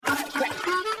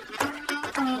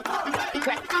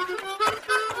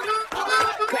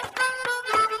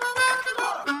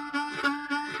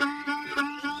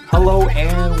Hello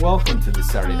and welcome to the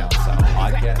Saturday Down South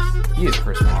podcast. He is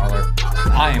Chris Marler.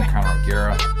 I am Connor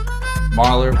O'Gara.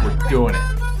 Marler, we're doing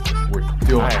it. We're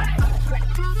doing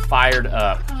it. Fired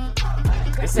up.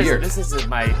 This is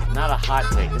my, not a hot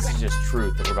take. This is just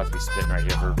truth that we're about to be spitting right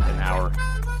here for an hour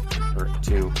or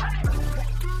two.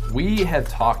 We have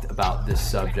talked about this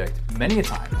subject many a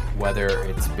time, whether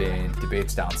it's been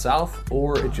debates down south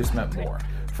or it just meant more.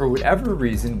 For whatever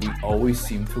reason, we always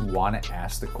seem to want to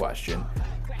ask the question,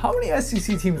 how many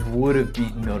SEC teams would have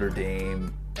beaten Notre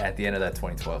Dame at the end of that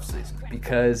 2012 season?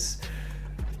 Because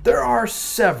there are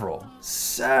several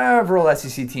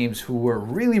SEC teams who were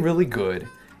really, really good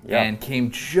and came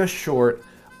just short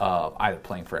of either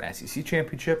playing for an SEC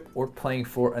championship or playing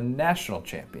for a national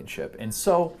championship. And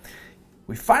so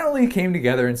we finally came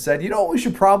together and said, you know what we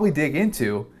should probably dig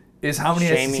into is how many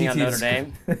Shaming SEC on teams. Notre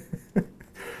Dame.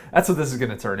 That's what this is going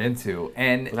to turn into.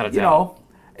 And, you know,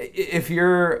 if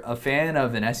you're a fan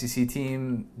of an SEC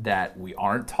team that we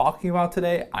aren't talking about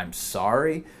today, I'm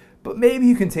sorry. But maybe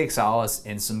you can take solace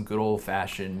in some good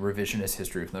old-fashioned revisionist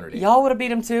history of Notre Dame. Y'all would have beat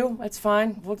them too. That's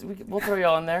fine. We'll throw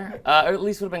y'all in there. Or at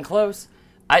least would have been close.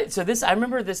 I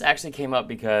remember this actually came up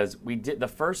because we did the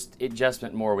first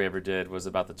adjustment more we ever did was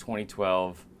about the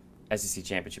 2012 SEC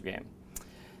championship game.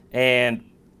 And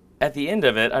at the end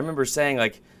of it, I remember saying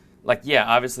yeah,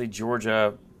 obviously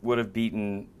Georgia would have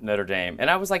beaten Notre Dame. And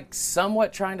I was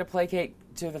somewhat trying to placate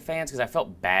to the fans because I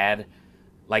felt bad.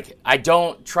 I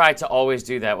don't try to always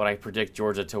do that when I predict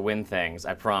Georgia to win things,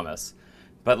 I promise.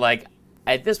 But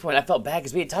at this point, I felt bad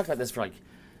because we had talked about this for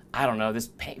this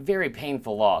very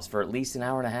painful loss for at least an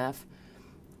hour and a half.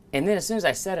 And then as soon as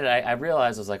I said it, I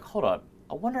realized, I was like, hold up,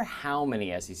 I wonder how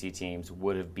many SEC teams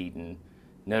would have beaten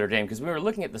Notre Dame. Because we were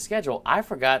looking at the schedule, I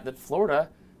forgot that Florida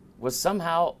was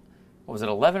somehow, what was it,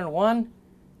 11-1?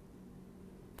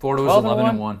 Florida was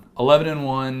 11-1.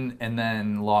 11-1 and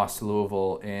then lost to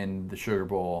Louisville in the Sugar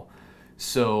Bowl.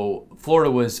 So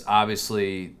Florida was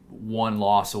obviously one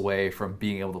loss away from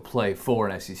being able to play for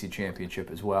an SEC championship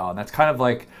as well. And that's kind of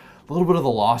like a little bit of the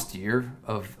lost year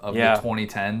of the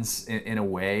 2010s in a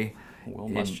way. Will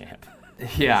Muschamp.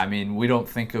 Yeah, I mean, we don't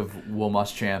think of Will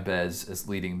Muschamp as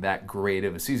leading that great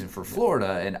of a season for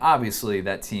Florida. And obviously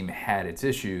that team had its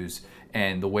issues.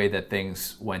 And the way that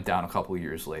things went down a couple of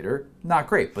years later, not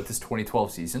great. But this 2012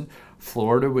 season,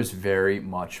 Florida was very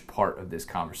much part of this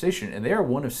conversation. And they are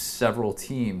one of several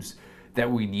teams that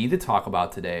we need to talk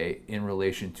about today in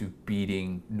relation to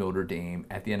beating Notre Dame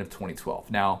at the end of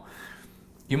 2012. Now,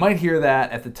 you might hear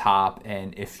that at the top.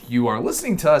 And if you are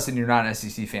listening to us and you're not an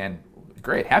SEC fan,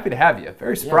 great. Happy to have you.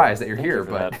 Very surprised that you're here,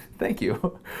 but thank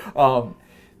you.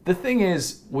 The thing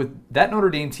is, with that Notre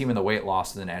Dame team and the way it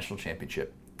lost in the national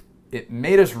championship, it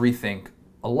made us rethink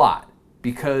a lot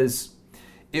because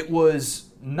it was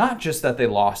not just that they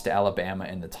lost to Alabama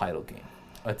in the title game,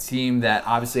 a team that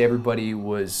obviously everybody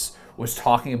was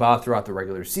talking about throughout the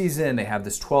regular season. They have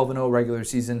this 12-0 regular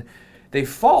season. They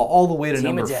fall all the way to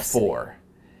number 4.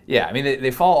 Yeah, I mean,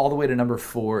 they fall all the way to number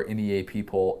 4 in the AP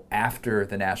poll after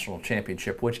the national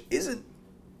championship, which isn't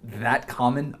that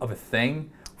common of a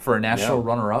thing for a national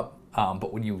runner-up.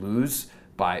 But when you lose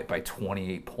by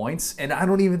 28 points, and I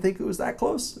don't even think it was that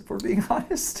close, if we're being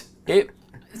honest.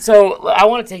 So I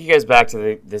want to take you guys back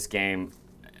to this game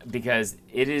because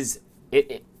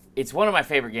it's one of my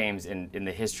favorite games in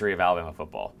the history of Alabama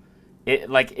football.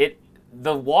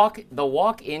 The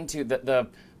walk into the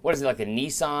what is it, the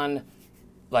Nissan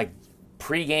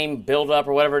pregame build-up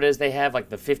or whatever it is they have,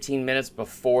 the 15 minutes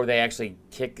before they actually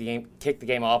kick the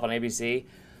game off on ABC.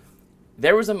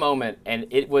 There was a moment, and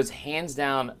it was hands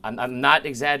down, I'm not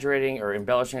exaggerating or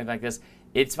embellishing anything like this,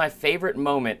 it's my favorite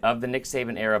moment of the Nick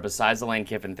Saban era besides the Lane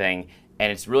Kiffin thing,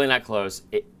 and it's really not close.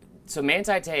 So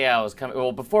Manti Te'o is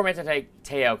coming, before Manti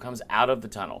Te'o comes out of the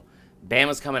tunnel,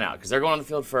 Bama's coming out, because they're going on the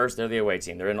field first, they're the away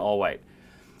team, they're in all white.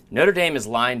 Notre Dame is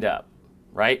lined up,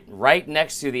 right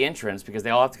next to the entrance, because they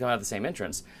all have to come out of the same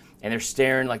entrance, and they're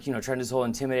staring, trying to do this whole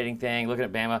intimidating thing, looking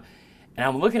at Bama, and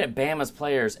I'm looking at Bama's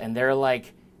players, and they're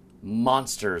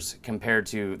monsters compared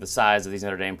to the size of these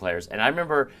Notre Dame players. And I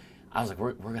remember I was like,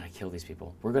 we're going to kill these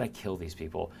people. We're going to kill these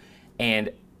people.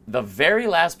 And the very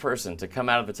last person to come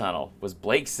out of the tunnel was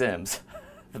Blake Sims,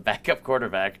 the backup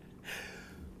quarterback,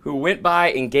 who went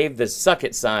by and gave the suck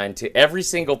it sign to every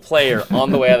single player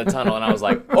on the way out of the tunnel. And I was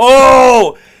like,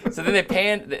 oh! So then they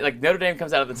panned, Notre Dame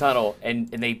comes out of the tunnel, and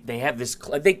they have this,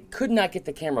 they could not get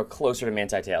the camera closer to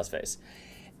Manti Te'o's face.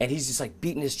 And he's just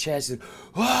beating his chest, doing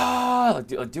the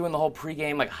whole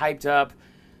pregame, hyped up,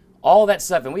 all that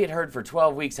stuff. And we had heard for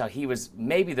 12 weeks how he was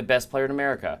maybe the best player in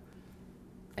America.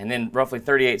 And then roughly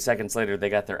 38 seconds later, they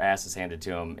got their asses handed to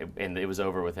them, and it was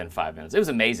over within 5 minutes. It was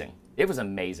amazing. It was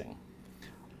amazing.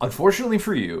 Unfortunately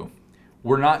for you,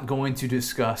 we're not going to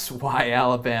discuss why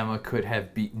Alabama could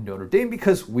have beaten Notre Dame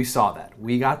because we saw that.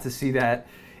 We got to see that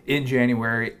in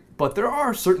January. But there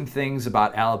are certain things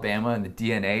about Alabama and the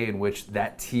DNA in which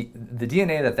the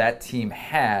DNA that team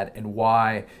had, and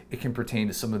why it can pertain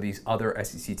to some of these other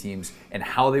SEC teams and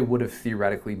how they would have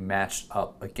theoretically matched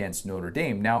up against Notre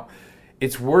Dame. Now,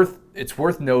 it's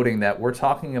worth noting that we're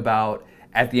talking about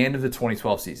at the end of the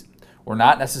 2012 season. We're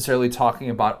not necessarily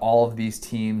talking about all of these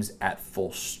teams at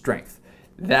full strength.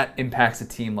 That impacts a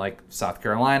team like South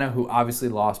Carolina, who obviously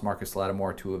lost Marcus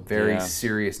Lattimore to a very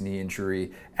serious knee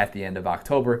injury at the end of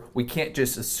October. We can't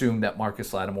just assume that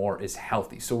Marcus Lattimore is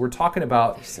healthy. So we're talking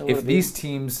about if these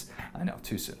teams, I know,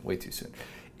 too soon, way too soon.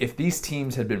 If these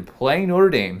teams had been playing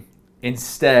Notre Dame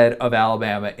instead of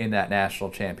Alabama in that national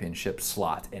championship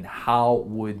slot, and how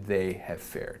would they have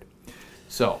fared?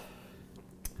 So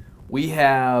we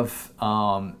have,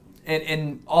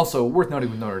 and also worth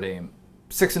noting with Notre Dame,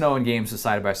 6-0 in games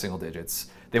decided by single digits.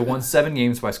 They won 7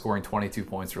 games by scoring 22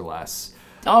 points or less.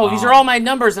 Oh, these are all my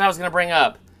numbers that I was going to bring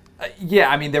up. Yeah,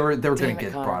 I mean, they were going to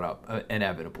get brought up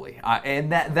inevitably.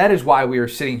 And that is why we are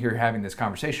sitting here having this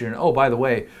conversation. And, oh, by the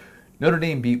way, Notre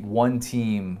Dame beat one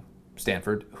team,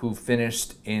 Stanford, who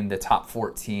finished in the top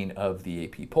 14 of the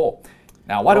AP poll.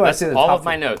 Now, why do I say the top 14? All of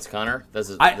my notes, Connor.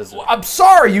 I'm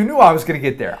sorry. You knew I was going to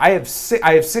get there. I have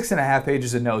 6.5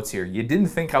 pages of notes here. You didn't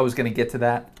think I was going to get to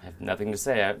that? I have nothing to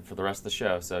say for the rest of the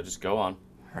show, so just go on.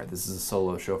 All right, this is a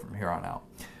solo show from here on out.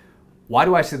 Why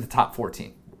do I say the top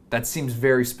 14? That seems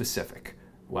very specific.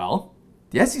 Well,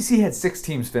 the SEC had 6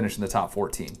 teams finish in the top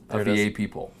 14 of the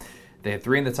AP poll. They had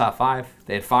 3 in the top 5,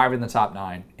 they had 5 in the top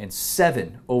 9, and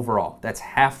 7 overall. That's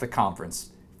half the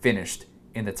conference finished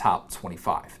in the top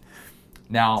 25.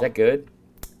 Now, is that good?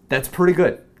 That's pretty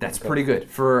good. That's pretty good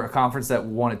for a conference that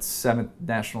won its 7th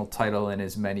national title in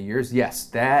as many years. Yes,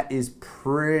 that is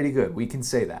pretty good. We can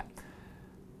say that.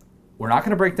 We're not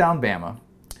going to break down Bama.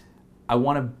 I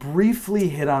want to briefly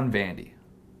hit on Vandy.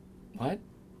 What?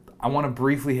 I want to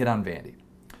briefly hit on Vandy.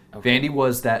 Okay. Vandy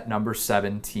was that number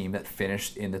 7 team that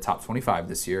finished in the top 25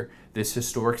 this year, this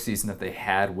historic season that they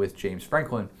had with James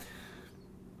Franklin.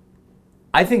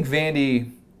 I think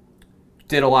Vandy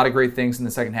did a lot of great things in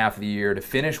the second half of the year to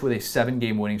finish with a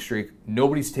 7-game winning streak.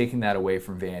 Nobody's taking that away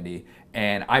from Vandy.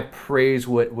 And I praise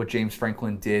what James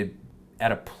Franklin did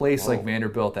at a place like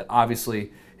Vanderbilt that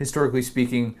obviously, historically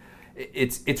speaking,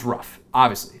 it's rough.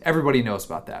 Obviously, everybody knows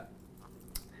about that.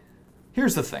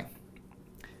 Here's the thing.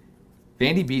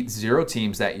 Vandy beat 0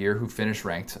 teams that year who finished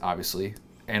ranked, obviously,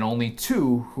 and only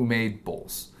 2 who made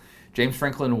bowls. James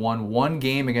Franklin won 1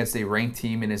 game against a ranked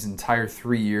team in his entire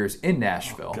 3 years in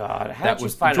Nashville. Oh, God. How did you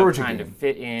find enough time to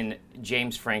fit in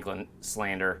James Franklin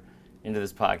slander into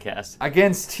this podcast?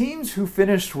 Against teams who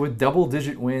finished with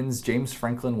double-digit wins, James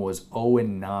Franklin was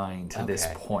 0-9 to this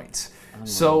point.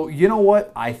 So, you know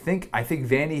what? I think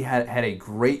Vandy had a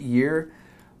great year,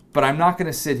 but I'm not going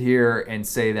to sit here and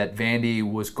say that Vandy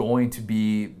was going to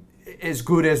be as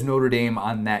good as Notre Dame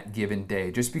on that given day,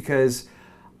 just because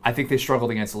I think they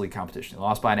struggled against elite competition. They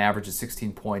lost by an average of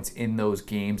 16 points in those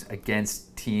games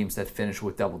against teams that finished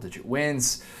with double-digit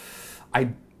wins. I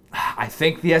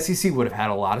think the SEC would have had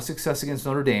a lot of success against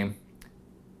Notre Dame,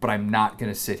 but I'm not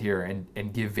going to sit here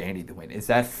and give Vandy the win. Is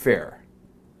that fair?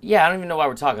 Yeah, I don't even know why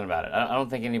we're talking about it. I don't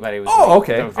think anybody was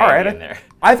okay. All right. in there.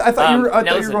 I thought you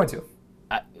were going to.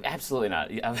 Absolutely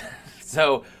not.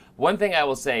 So one thing I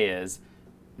will say is,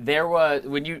 we're not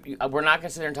going to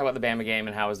sit there and talk about the Bama game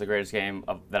and how it was the greatest game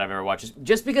that I've ever watched.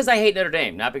 Just because I hate Notre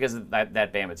Dame, not because of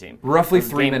that Bama team. Roughly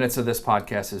 3 minutes of this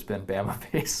podcast has been Bama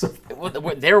based.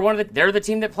 They're the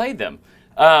team that played them.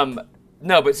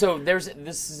 No, but so this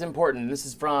is important. This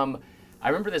is from, I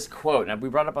remember this quote, and we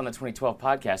brought it up on the 2012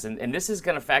 podcast, and this is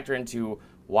going to factor into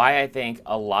why I think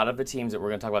a lot of the teams that we're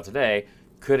going to talk about today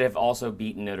could have also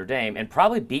beaten Notre Dame and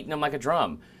probably beaten them like a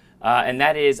drum. And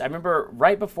that is, I remember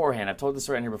right beforehand, I've told this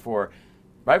story in here before,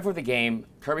 right before the game,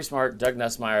 Kirby Smart, Doug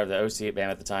Nussmeier, the OC at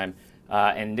Bama at the time,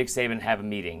 and Nick Saban have a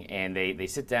meeting, and they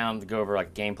sit down to go over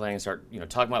like game planning and start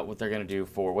talking about what they're going to do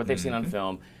for what they've seen on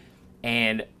film.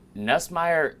 And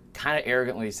Nussmeier kind of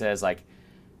arrogantly says like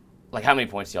how many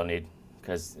points do y'all need?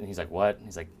 Because he's like, what?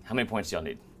 He's like, how many points do y'all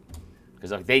need?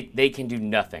 Because like, they can do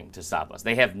nothing to stop us.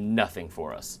 They have nothing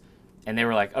for us. And they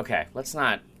were like, okay, let's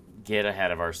not get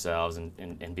ahead of ourselves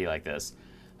and be like this.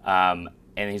 And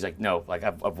he's like, no, like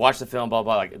I've watched the film, blah,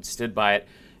 blah, like stood by it.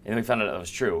 And then we found out that was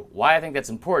true. Why I think that's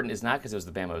important is not because it was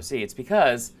the Bama OC. It's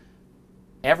because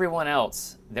everyone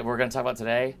else that we're going to talk about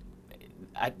today,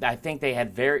 I think they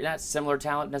had not similar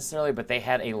talent necessarily, but they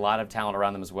had a lot of talent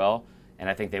around them as well. And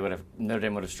I think Notre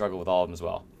Dame would have struggled with all of them as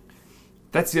well.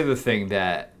 That's the other thing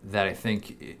that I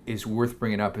think is worth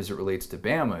bringing up as it relates to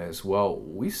Bama as well.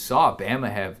 We saw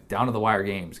Bama have down-to-the-wire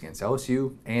games against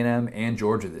LSU, A&M, and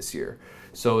Georgia this year.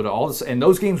 So and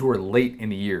those games were late in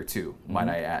the year too, might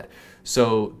I add.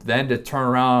 So then to turn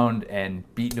around and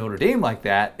beat Notre Dame like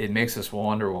that, it makes us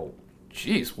wonder, well,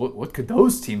 geez, what could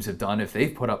those teams have done if they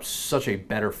put up such a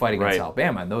better fight against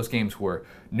Alabama? And those games were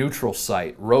neutral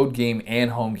site, road game,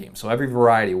 and home game. So every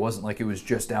variety. It wasn't like it was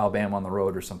just Alabama on the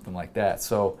road or something like that.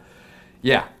 So,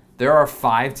 yeah, there are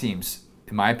 5 teams,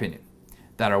 in my opinion,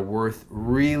 that are worth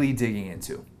really digging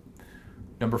into.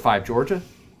 Number 5, Georgia.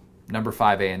 Number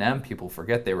 5, A&M. People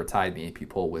forget they were tied in the AP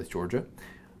poll with Georgia.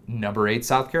 Number 8,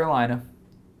 South Carolina.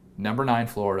 Number 9,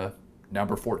 Florida.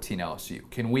 Number 14,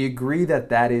 LSU. Can we agree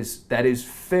that is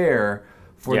fair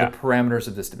for the parameters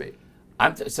of this debate?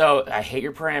 So I hate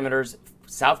your parameters.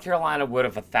 South Carolina would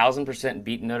have 1,000%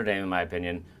 beaten Notre Dame, in my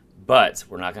opinion, but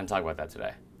we're not going to talk about that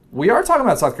today. We are talking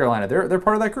about South Carolina. They're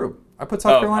part of that group. I put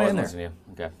South Carolina in there. To you.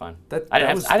 Okay, fine.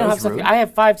 I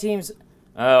have 5 teams.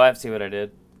 Oh, I see what I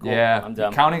did. Cool. Yeah, I'm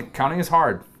dumb. Counting is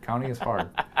hard. Counting is hard.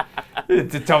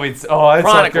 To tell me, it's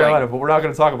South Carolina, but we're not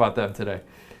going to talk about them today.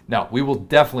 No, we will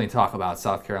definitely talk about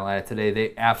South Carolina today.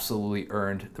 They absolutely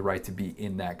earned the right to be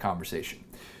in that conversation.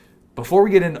 Before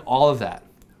we get into all of that,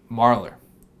 Marler,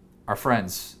 our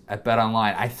friends at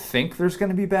BetOnline, I think there's going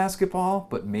to be basketball,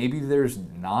 but maybe there's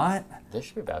not. There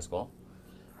should be basketball.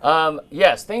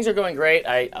 Yes, things are going great.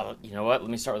 You know what? Let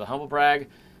me start with a humble brag.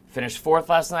 Finished 4th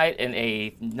last night in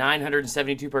a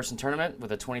 972-person tournament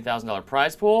with a $20,000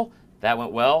 prize pool. That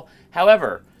went well.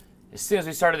 However, as soon as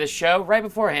we started this show, right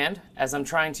beforehand, as I'm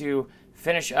trying to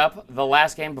finish up the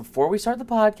last game before we start the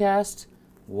podcast,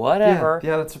 whatever.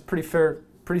 Yeah, that's a pretty fair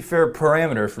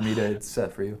parameter for me to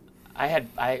set for you. I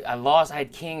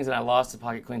had kings and I lost to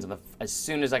pocket queens as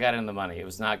soon as I got in the money. It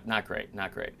was not great.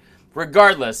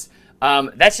 Regardless,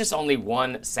 that's just only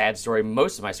one sad story.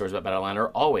 Most of my stories about BetOnline are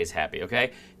always happy,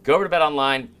 okay? Go over to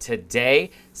BetOnline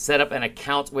today. Set up an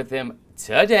account with them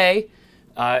today.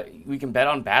 We can bet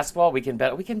on basketball. We can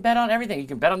bet on everything. You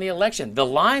can bet on the election. The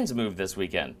lines moved this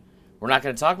weekend. We're not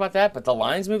going to talk about that, but the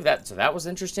lines moved. So that was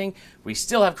interesting. We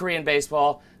still have Korean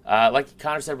baseball. Like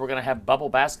Connor said, we're going to have bubble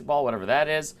basketball, whatever that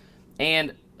is.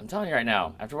 And I'm telling you right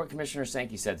now, after what Commissioner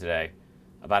Sankey said today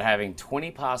about having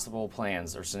 20 possible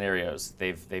plans or scenarios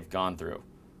they've gone through,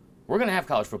 we're going to have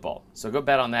college football. So go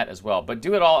bet on that as well. But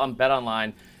do it all on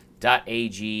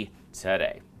betonline.ag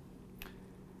today.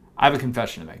 I have a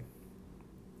confession to make.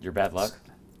 Your bad luck?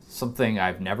 Something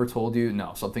I've never told you.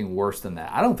 No, something worse than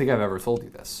that. I don't think I've ever told you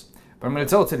this. But I'm going to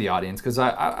tell it to the audience because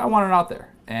I want it out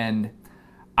there. And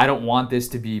I don't want this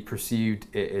to be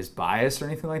perceived as bias or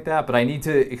anything like that, but I need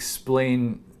to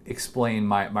explain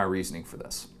my reasoning for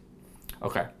this.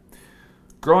 Okay.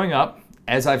 Growing up,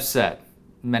 as I've said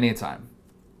many a time,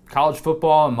 college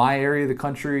football in my area of the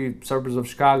country, suburbs of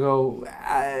Chicago,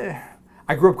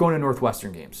 I grew up going to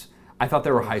Northwestern games. I thought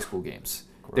they were high school games.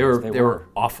 They were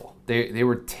awful. They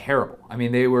were terrible. I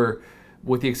mean, they were,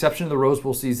 with the exception of the Rose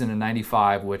Bowl season in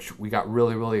 '95, which we got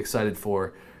really, really excited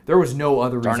for, there was no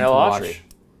other reason to watch. Autry.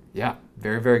 Yeah,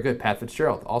 very, very good. Pat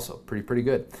Fitzgerald, also pretty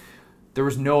good. There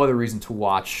was no other reason to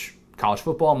watch college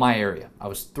football in my area. I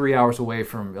was 3 hours away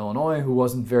from Illinois, who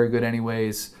wasn't very good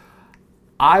anyways.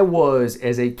 I was,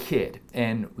 as a kid,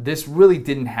 and this really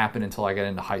didn't happen until I got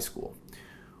into high school.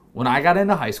 When I got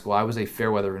into high school, I was a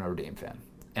Fairweather Notre Dame fan.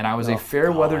 And I was a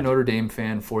Fairweather Notre Dame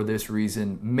fan for this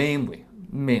reason, mainly.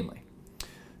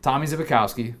 Tommy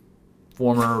Zbikowski,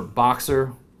 former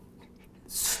boxer,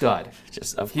 stud.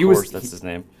 Of course, that's his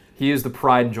name. He is the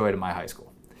pride and joy to my high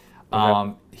school.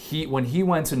 Okay. When he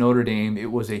went to Notre Dame, it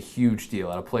was a huge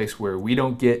deal at a place where we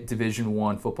don't get Division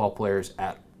I football players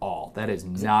at all. That is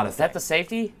not a thing. Is that the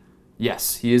safety?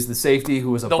 Yes, he is the safety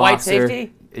who was a boxer. The white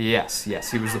safety? Yes.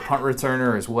 He was the punt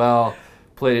returner as well.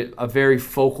 Played a very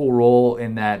focal role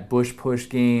in that push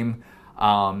game.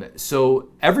 So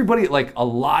everybody, like a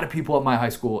lot of people at my high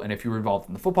school, and if you were involved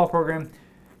in the football program,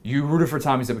 you rooted for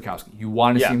Tommy Zbikowski. You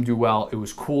wanted to see him do well. It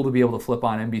was cool to be able to flip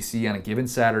on NBC on a given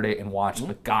Saturday and watch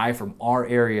a guy from our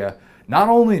area not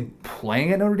only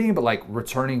playing at Notre Dame, but like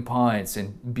returning punts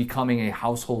and becoming a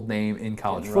household name in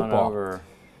college football.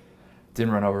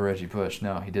 Didn't run over Reggie Bush.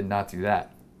 No, he did not do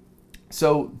that.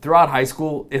 So throughout high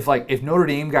school, if Notre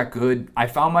Dame got good, I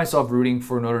found myself rooting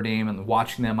for Notre Dame and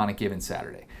watching them on a given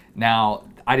Saturday. Now,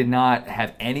 I did not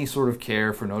have any sort of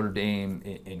care for Notre Dame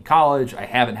in college. I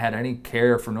haven't had any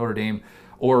care for Notre Dame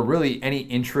or really any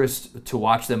interest to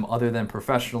watch them other than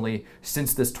professionally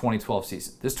since this 2012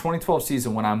 season. This 2012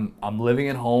 season, when I'm living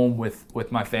at home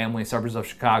with my family, suburbs of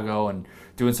Chicago, and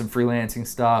doing some freelancing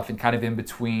stuff, and kind of in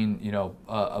between,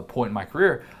 a point in my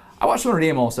career, I watch Notre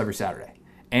Dame almost every Saturday.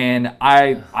 And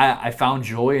I found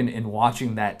joy in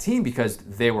watching that team because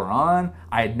they were on.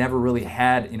 I had never really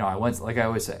had, I went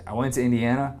to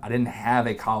Indiana. I didn't have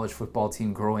a college football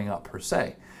team growing up per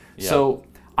se. Yeah. So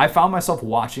I found myself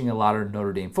watching a lot of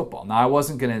Notre Dame football. Now I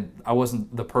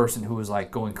wasn't the person who was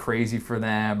like going crazy for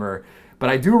them, but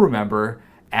I do remember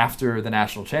after the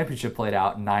national championship played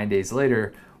out 9 days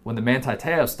later, when the Manti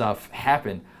Te'o stuff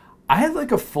happened, I had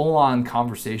like a full-on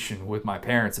conversation with my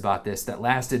parents about this that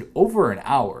lasted over an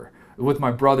hour with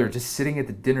my brother just sitting at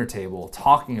the dinner table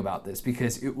talking about this,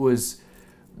 because it was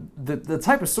the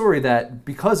type of story that,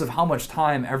 because of how much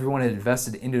time everyone had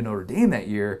invested into Notre Dame that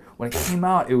year, when it came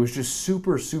out, it was just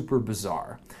super, super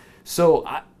bizarre. So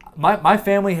my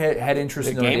family had interest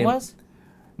in Notre Dame. The game was?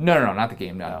 No, not the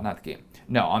game. No, not the game.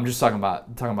 No, I'm just talking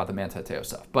about the Manti Te'o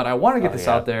stuff. But I want to get this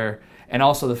out there. And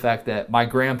also the fact that my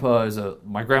grandpa's a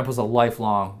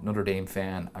lifelong Notre Dame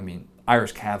fan. I mean,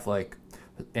 Irish Catholic,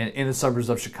 in the suburbs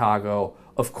of Chicago.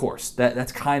 Of course,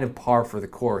 that's kind of par for the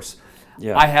course.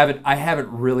 Yeah. I haven't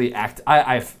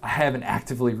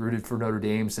actively rooted for Notre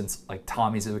Dame since like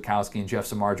Tommy Zivakowski and Jeff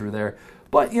Samardzija were there.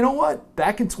 But you know what?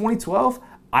 Back in 2012,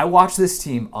 I watched this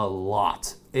team a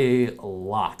lot,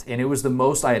 and it was the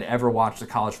most I had ever watched a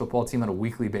college football team on a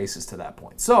weekly basis to that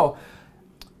point. So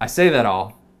I say that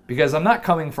all because I'm not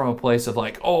coming from a place of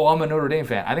like, oh, I'm a Notre Dame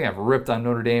fan. I think I've ripped on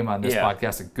Notre Dame on this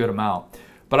podcast a good amount.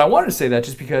 But I wanted to say that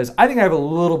just because I think I have a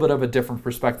little bit of a different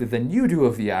perspective than you do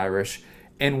of the Irish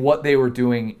and what they were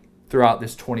doing throughout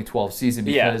this 2012 season,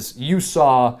 because you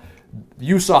saw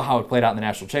how it played out in the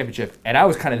national championship, and I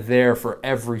was kind of there for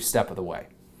every step of the way.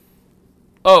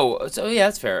 Oh, so yeah,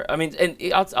 that's fair. I mean, and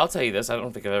I'll tell you this. I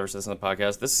don't think I've ever said this on the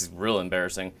podcast. This is real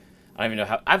embarrassing. I don't even know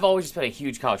how. I've always just been a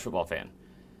huge college football fan.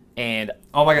 And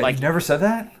oh my God, you've never said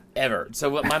that? Ever. So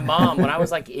my mom, when I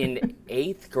was like in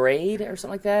 8th grade or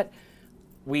something like that,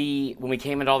 when we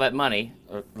came into all that money,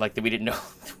 like that we didn't know,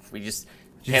 we just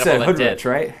you said hood rich,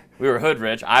 right? We were hood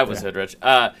rich. I was hood rich.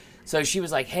 So she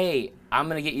was like, "Hey, I'm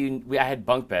gonna get you." I had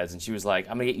bunk beds, and she was like,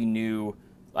 "I'm gonna get you new,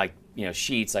 like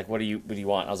sheets. Like, what do you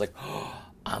want?" I was like, "Oh,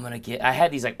 I'm gonna get." I had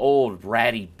these like old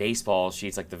ratty baseball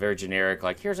sheets, like the very generic,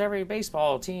 like here's every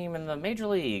baseball team in the major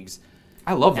leagues.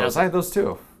 I love those. I had those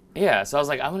too. Yeah, so I was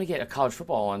like, I'm gonna get a college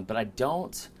football one, but I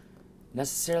don't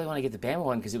necessarily want to get the Bama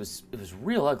one because it was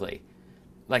real ugly.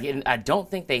 Like, I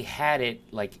don't think they had it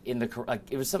like in the like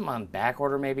it was something on back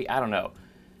order maybe, I don't know.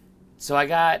 So I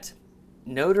got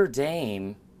Notre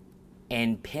Dame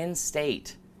and Penn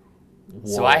State.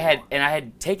 Whoa. So I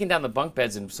had taken down the bunk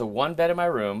beds, and so one bed in my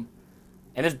room,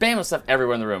 and there's Bama stuff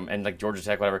everywhere in the room, and like Georgia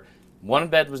Tech, whatever. One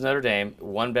bed was Notre Dame,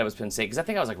 one bed was Penn State, because I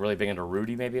think I was like really big into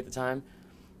Rudy maybe at the time.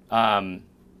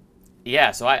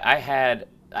 Yeah, so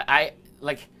I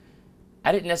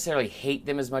didn't necessarily hate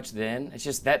them as much then. It's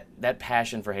just that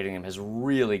passion for hating them has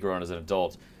really grown as an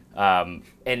adult. And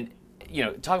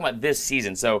talking about this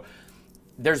season, so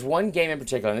there's one game in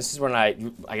particular, and this is when I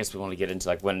guess we want to get into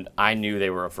like when I knew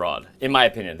they were a fraud. In my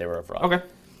opinion, they were a fraud. Okay.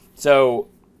 So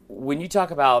when you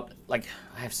talk about, like,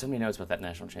 I have so many notes about that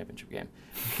national championship game.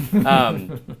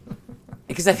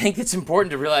 Because I think it's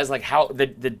important to realize like how the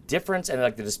difference and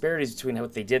like the disparities between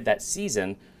what they did that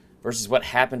season versus what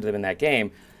happened to them in that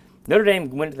game. Notre Dame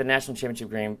went to the national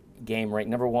championship game ranked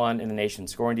number 1 in the nation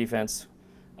scoring defense,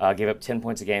 gave up 10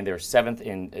 points a game. They were 7th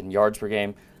in yards per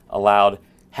game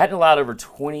hadn't allowed over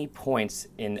 20 points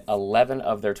in 11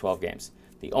 of their 12 games.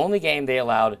 The only game they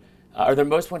allowed, or the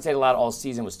most points they allowed all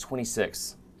season was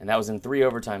 26, and that was in 3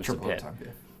 overtimes to Pitt. Overtime,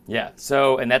 yeah. Yeah,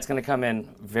 so, and that's going to come in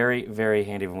very, very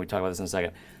handy when we talk about this in a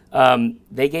second.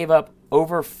 They gave up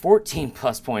over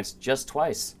 14-plus points just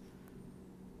twice.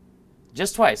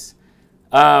 Just twice.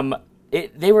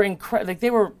 They were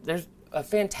incredible. There's a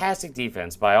fantastic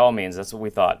defense by all means. That's what we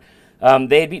thought.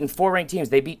 They had beaten 4 ranked teams.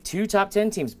 They beat 2 top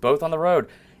 10 teams, both on the road,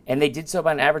 and they did so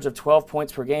by an average of 12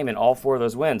 points per game in all 4 of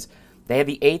those wins. They had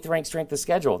the 8th ranked strength of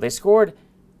schedule. They scored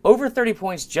over 30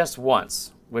 points just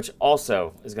once, which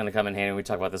also is going to come in handy when we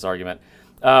talk about this argument.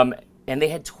 And they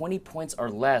had 20 points or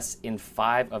less in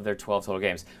 5 of their 12 total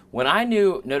games. When I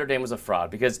knew Notre Dame was a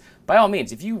fraud, because by all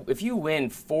means, if you win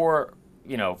 4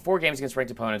 games against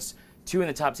ranked opponents, 2 in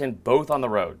the top 10, both on the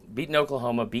road, beaten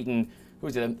Oklahoma, the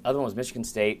other one was Michigan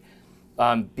State,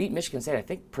 beat Michigan State I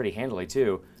think pretty handily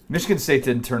too. Michigan State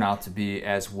didn't turn out to be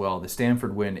as well. The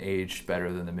Stanford win aged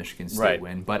better than the Michigan State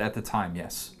win, but at the time,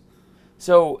 yes.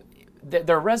 So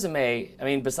their resume, I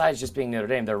mean, besides just being Notre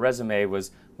Dame, their resume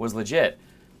was legit.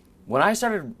 when I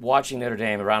started watching Notre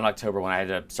Dame around October, when I had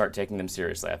to start taking them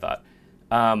seriously, I thought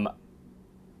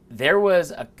there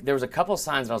was a couple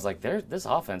signs that I was like, this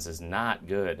offense is not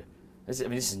good. This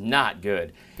is not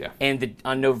good. Yeah. And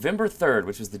on November 3rd,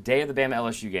 which was the day of the Bama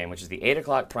LSU game, which is the 8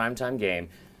 o'clock primetime game,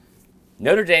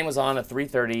 Notre Dame was on at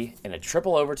 3:30 in a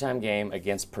triple overtime game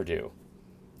against Purdue.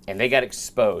 And they got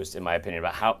exposed, in my opinion,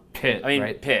 about how... Pitt,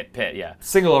 right? Pitt, yeah.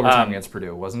 Single overtime against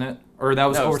Purdue, wasn't it? Or that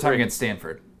was No, it was overtime 3. against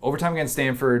Stanford. Overtime against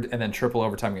Stanford, and then triple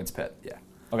overtime against Pitt. Yeah.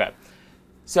 Okay.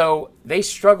 So they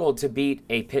struggled to beat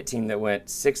a Pitt team that went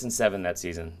 6-7 that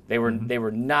season. They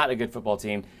were not a good football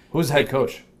team. Who's the head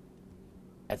coach?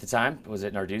 At the time, was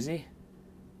it Narduzzi?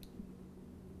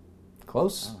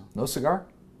 Close. No cigar?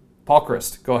 Paul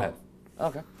Christ. Go ahead.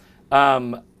 Okay.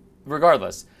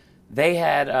 Regardless, they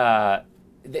had a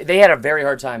very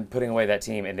hard time putting away that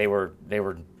team, and they were.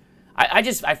 I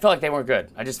felt like they weren't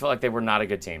good. I just felt like they were not a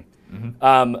good team,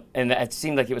 and it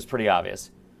seemed like it was pretty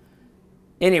obvious.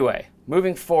 Anyway,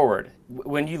 moving forward,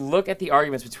 when you look at the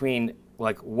arguments between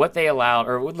like what they allowed,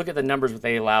 or look at the numbers what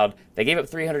they allowed, they gave up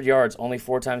 300 yards only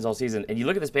 4 times all season. And you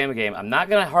look at this Bama game. I'm not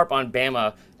going to harp on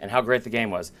Bama and how great the game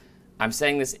was. I'm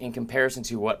saying this in comparison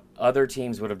to what other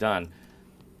teams would have done.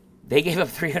 They gave up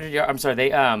 300 yards. I'm sorry.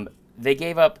 They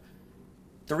gave up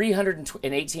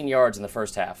 318 yards in the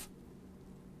first half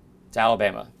to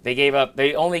Alabama.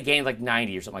 They only gained like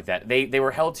 90 or something like that. They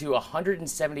were held to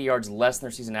 170 yards less than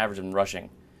their season average in rushing.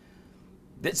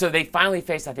 So they finally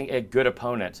faced, I think, a good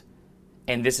opponent,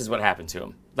 and this is what happened to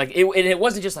them. Like it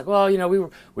wasn't just like, well,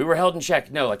 we were held in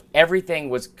check. No, like everything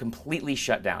was completely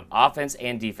shut down, offense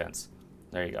and defense.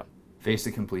 There you go. Faced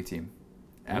a complete team.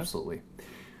 Absolutely.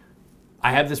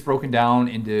 I have this broken down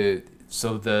into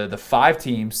the 5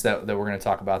 teams that we're going to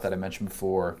talk about that I mentioned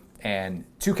before, and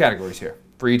 2 categories here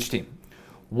for each team.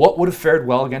 What would have fared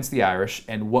well against the Irish,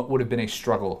 and what would have been a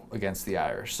struggle against the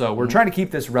Irish? So we're trying to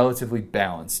keep this relatively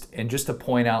balanced, and just to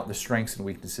point out the strengths and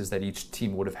weaknesses that each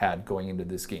team would have had going into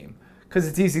this game. Because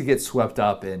it's easy to get swept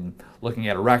up in looking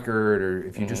at a record, or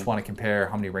if you just want to compare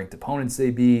how many ranked opponents they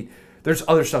beat. There's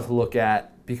other stuff to look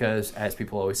at because, as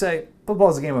people always say, football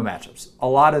is a game of matchups. A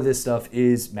lot of this stuff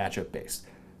is matchup-based.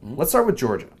 Let's start with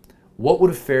Georgia. What would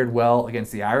have fared well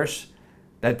against the Irish?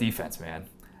 That defense, man.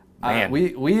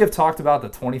 We have talked about the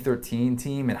 2013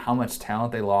 team and how much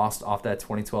talent they lost off that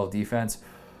 2012 defense.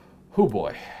 Oh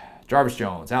boy. Jarvis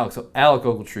Jones, Alec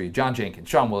Ogletree, John Jenkins,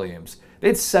 Sean Williams. They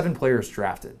had 7 players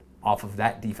drafted off of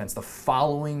that defense the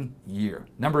following year.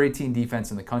 Number 18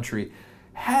 defense in the country.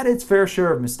 Had its fair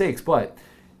share of mistakes, but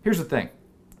here's the thing.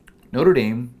 Notre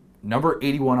Dame, number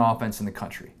 81 offense in the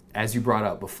country, as you brought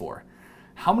up before.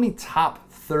 How many top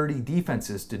 30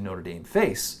 defenses did Notre Dame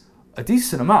face? A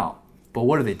decent amount, but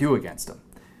what do they do against them?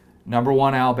 Number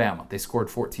 1, Alabama, they scored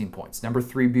 14 points. Number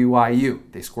 3, BYU,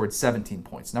 they scored 17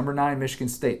 points. Number 9, Michigan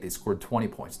State, they scored 20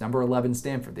 points. Number 11,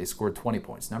 Stanford, they scored 20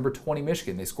 points. Number 20,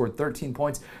 Michigan, they scored 13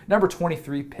 points. Number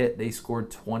 23, Pitt, they scored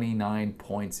 29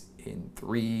 points in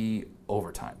 3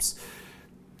 overtimes.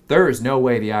 There is no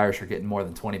way the Irish are getting more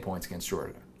than 20 points against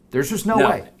Georgia. There's just no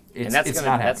way.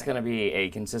 That's going to be a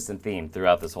consistent theme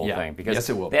throughout this whole thing. Because yes,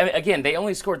 it will. They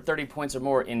only scored 30 points or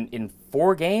more in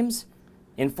 4 games.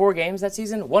 In 4 games that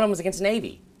season, one of them was against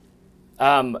Navy.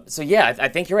 I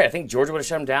think you're right. I think Georgia would have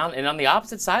shut them down. And on the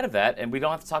opposite side of that, and we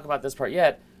don't have to talk about this part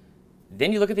yet,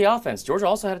 then you look at the offense. Georgia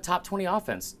also had a top 20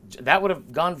 offense. That would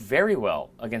have gone very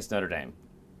well against Notre Dame.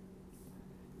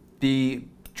 The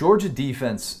Georgia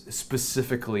defense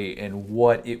specifically and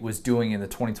what it was doing in the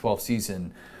 2012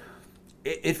 season,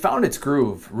 it found its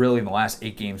groove really in the last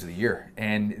 8 games of the year.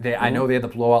 And I know they had the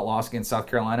blowout loss against South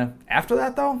Carolina. After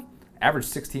that, though,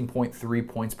 averaged 16.3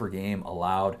 points per game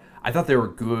allowed. I thought they were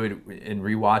good in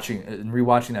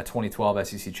rewatching that 2012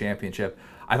 SEC championship.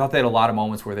 I thought they had a lot of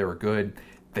moments where they were good.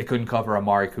 They couldn't cover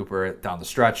Amari Cooper down the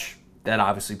stretch. That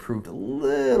obviously proved a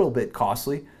little bit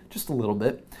costly, just a little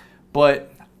bit.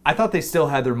 But I thought they still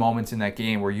had their moments in that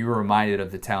game where you were reminded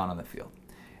of the talent on the field.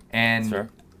 And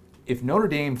if Notre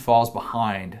Dame falls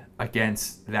behind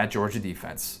against that Georgia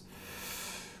defense,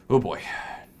 oh boy.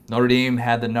 Notre Dame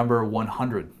had the number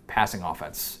 100 passing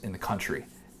offense in the country.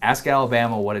 Ask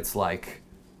Alabama what it's like,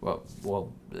 or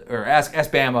ask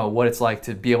Bama what it's like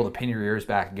to be able to pin your ears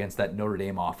back against that Notre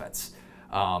Dame offense.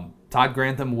 Todd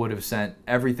Grantham would have sent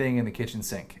everything in the kitchen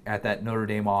sink at that Notre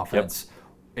Dame offense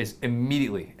is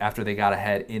immediately after they got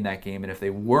ahead in that game. And if they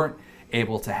weren't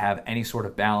able to have any sort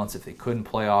of balance, if they couldn't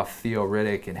play off Theo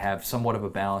Riddick and have somewhat of a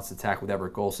balanced attack with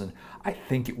Everett Golson, I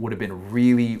think it would have been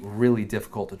really, really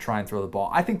difficult to try and throw the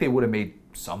ball. I think they would have made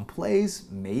some plays,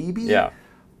 maybe. Yeah.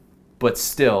 But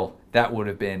still, that would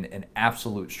have been an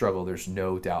absolute struggle. There's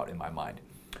no doubt in my mind.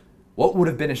 What would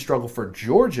have been a struggle for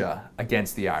Georgia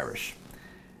against the Irish?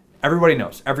 Everybody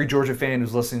knows. Every Georgia fan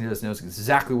who's listening to this knows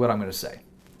exactly what I'm going to say.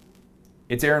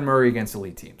 It's Aaron Murray against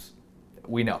elite teams.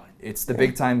 We know. It's the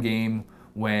big-time game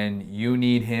when you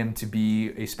need him to be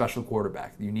a special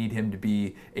quarterback. You need him to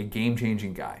be a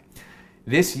game-changing guy.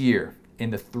 This year,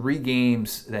 in the 3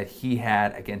 games that he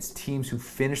had against teams who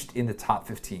finished in the top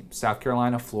 15, South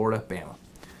Carolina, Florida, Bama,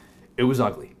 it was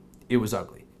ugly. It was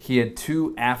ugly. He had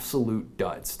 2 absolute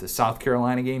duds. The South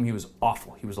Carolina game, he was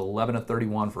awful. He was 11 of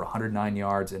 31 for 109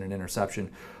 yards and an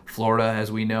interception. Florida,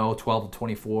 as we know, 12 of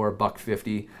 24,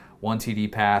 $150, 1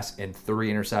 TD pass, and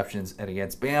 3 interceptions. And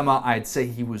against Bama, I'd say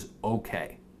he was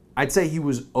okay. I'd say he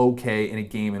was okay in a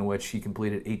game in which he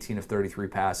completed 18 of 33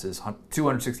 passes,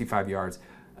 265 yards,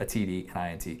 a TD,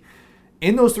 and INT.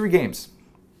 In those 3 games,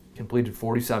 completed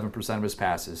 47% of his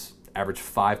passes, averaged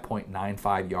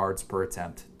 5.95 yards per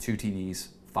attempt, 2 TDs,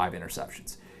 5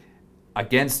 interceptions.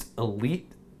 Against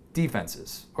elite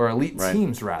defenses, or elite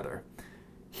teams rather,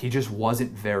 he just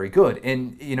wasn't very good.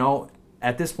 And, you know,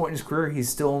 at this point in his career, he's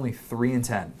still only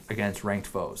 3-10 against ranked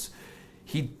foes.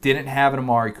 He didn't have an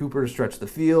Amari Cooper to stretch the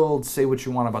field, say what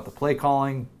you want about the play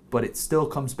calling, but it still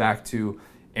comes back to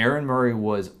Aaron Murray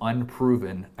was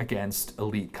unproven against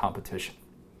elite competition.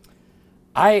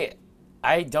 I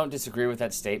don't disagree with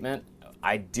that statement.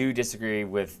 I do disagree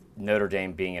with Notre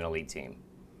Dame being an elite team.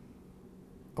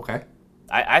 Okay.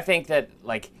 I think that,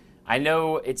 like, I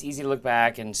know it's easy to look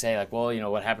back and say, like, well, you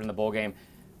know, what happened in the bowl game.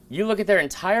 You look at their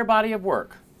entire body of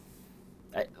work.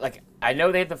 I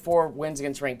know they had the 4 wins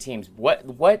against ranked teams.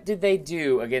 What did they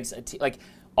do against a team? Like,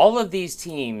 all of these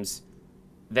teams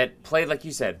that played, like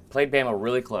you said, played Bama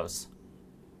really close.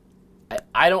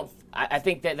 I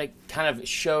think that they kind of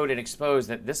showed and exposed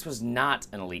that this was not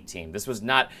an elite team. This was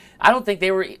not. I don't think they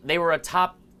were a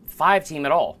top 5 team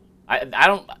at all.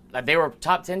 They were a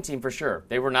top 10 team for sure.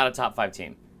 They were not a top 5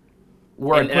 team.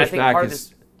 Where I'd push back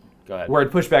is, go ahead. Where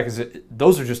I'd push back is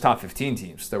those are just top 15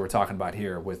 teams that we're talking about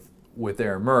here with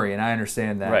Aaron Murray, and I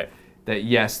understand that. Right. That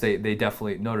yes, they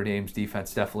definitely, Notre Dame's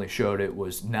defense definitely showed it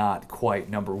was not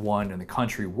quite number 1 in the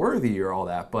country worthy or all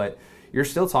that, but you're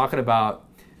still talking about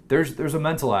there's a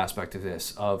mental aspect of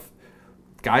this, of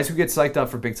guys who get psyched up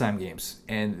for big time games,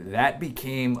 and that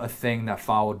became a thing that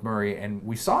followed Murray, and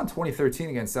we saw in 2013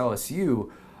 against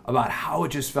LSU about how it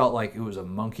just felt like it was a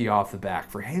monkey off the back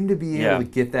for him to be able to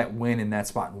get that win in that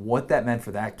spot, and what that meant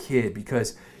for that kid,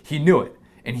 because he knew it.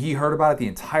 And he heard about it the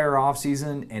entire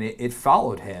offseason, and it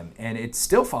followed him, and it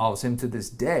still follows him to this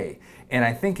day. And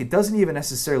I think it doesn't even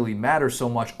necessarily matter so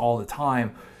much all the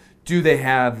time. Do they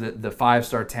have the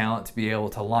 5-star talent to be able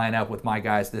to line up with my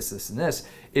guys, this, and this?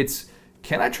 It's,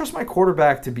 can I trust my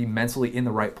quarterback to be mentally in the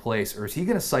right place, or is he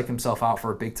going to psych himself out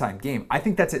for a big-time game? I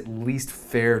think that's at least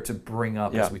fair to bring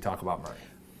up as we talk about Murray.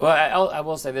 Well, I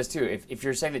will say this, too. If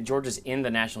you're saying that Georgia's in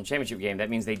the national championship game, that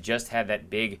means they just had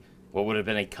that big, what would have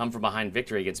been a come-from-behind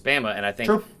victory against Bama, and I think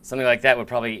something like that would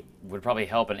probably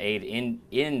help and aid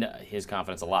in his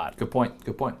confidence a lot. Good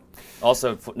point.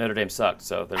 Also, Notre Dame sucked,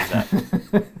 so there's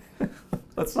that.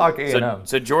 Let's talk A&M.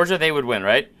 So Georgia, they would win,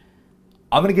 right?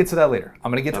 I'm going to get to that later.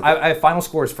 I have final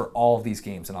scores for all of these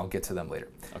games, and I'll get to them later.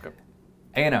 Okay.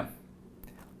 A&M.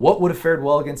 What would have fared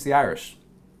well against the Irish?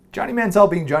 Johnny Manziel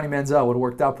being Johnny Manziel would have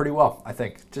worked out pretty well, I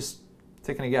think. Just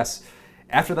taking a guess.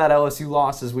 After that LSU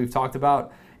loss, as we've talked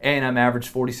about, A&M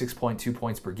averaged 46.2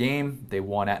 points per game. They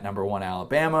won at number 1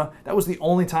 Alabama. That was the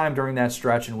only time during that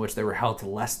stretch in which they were held to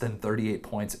less than 38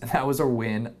 points, and that was a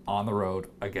win on the road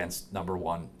against number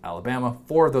 1 Alabama.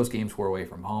 4 of those games were away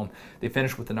from home. They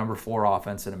finished with the number 4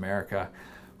 offense in America.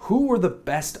 Who were the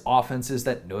best offenses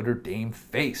that Notre Dame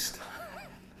faced?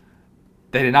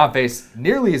 They did not face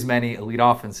nearly as many elite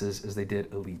offenses as they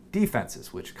did elite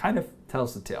defenses, which kind of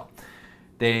tells the tale.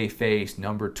 They faced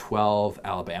number 12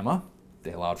 Alabama.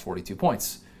 They allowed 42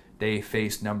 points. They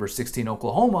faced number 16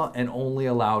 Oklahoma and only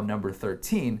allowed number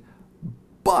 13.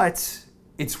 But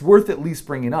it's worth at least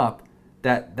bringing up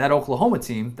that Oklahoma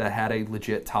team that had a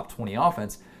legit top 20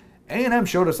 offense, A&M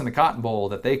showed us in the Cotton Bowl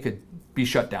that they could be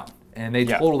shut down. And they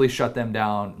totally shut them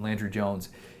down, Landry Jones,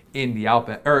 in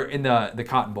the the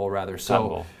Cotton Bowl rather.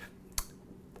 So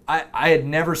I had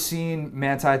never seen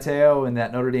Manti Te'o and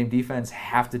that Notre Dame defense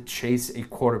have to chase a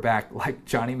quarterback like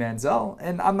Johnny Manziel,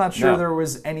 and I'm not sure there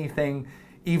was anything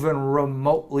even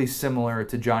remotely similar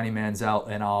to Johnny Manziel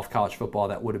in all of college football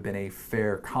that would have been a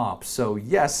fair comp. So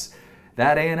yes,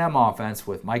 that A&M offense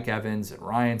with Mike Evans and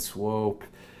Ryan Swope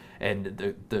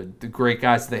and the great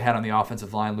guys that they had on the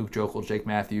offensive line, Luke Jokel, Jake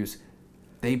Matthews,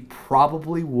 they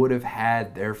probably would have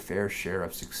had their fair share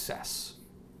of success.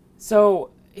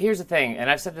 So here's the thing, and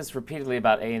I've said this repeatedly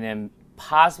about A&M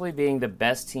possibly being the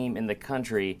best team in the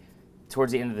country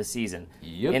towards the end of the season.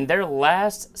 Yep. In their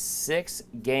last 6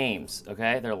 games, you know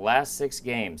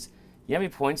how many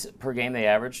points per game they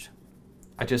averaged?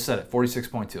 I just said it,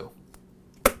 46.2.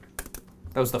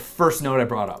 That was the first note I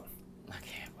brought up.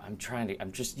 Okay,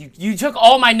 you took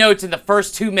all my notes in the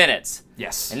first 2 minutes.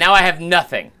 Yes. And now I have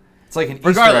nothing. It's like an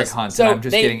Easter egg hunt, and I'm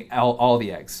just getting all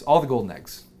the eggs, all the golden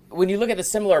eggs. When you look at the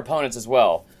similar opponents as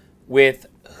well, with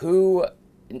who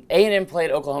A&M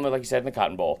played Oklahoma, like you said, in the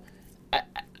Cotton Bowl.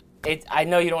 I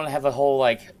know you don't want to have a whole,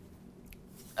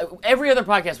 every other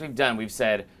podcast we've done, we've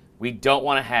said we don't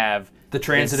want to have the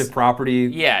transitive property.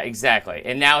 Yeah, exactly.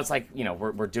 And now it's like,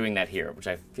 we're doing that here, which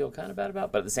I feel kind of bad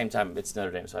about, but at the same time, it's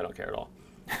Notre Dame, so I don't care at all.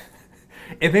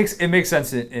 It makes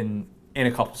sense in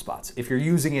a couple spots. If you're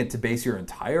using it to base your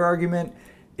entire argument,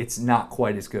 it's not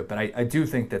quite as good. But I do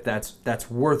think that's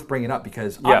worth bringing up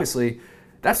because obviously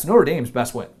that's Notre Dame's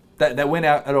best win. That win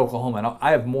out at Oklahoma. And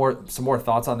I have some more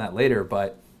thoughts on that later.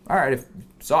 But all right, if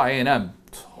saw A&M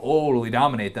totally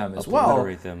dominate them as well.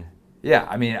 Obliterate them. Yeah,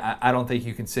 I mean, I don't think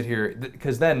you can sit here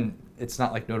because then it's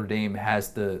not like Notre Dame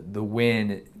has the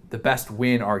best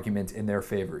win argument in their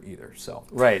favor either. So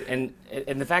right, and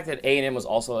the fact that A&M was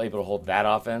also able to hold that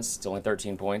offense to only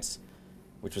 13 points,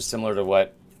 which was similar to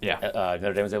what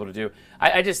Notre Dame was able to do.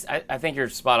 I think you're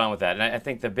spot on with that, and I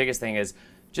think the biggest thing is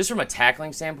just from a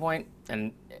tackling standpoint,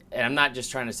 and I'm not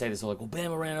just trying to say this like, well,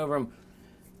 Bama ran over him.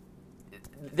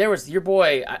 There was your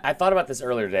boy. I thought about this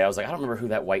earlier today. I was like, I don't remember who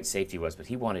that white safety was, but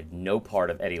he wanted no part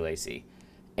of Eddie Lacy.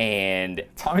 And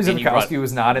Tommy Zimkowski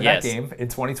was not in that game in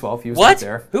 2012. He was not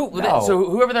there. So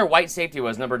whoever their white safety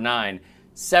was, number 9,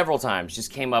 several times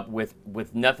just came up with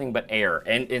nothing but air.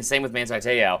 And same with Manti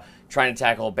Te'o, trying to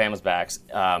tackle Bama's backs,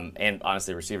 and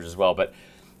honestly receivers as well. But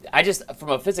I just, from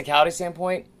a physicality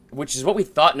standpoint, which is what we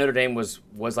thought Notre Dame was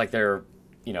like their,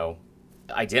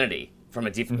 identity from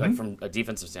a from a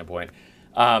defensive standpoint,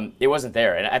 it wasn't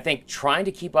there. And I think trying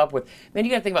to keep up with, man,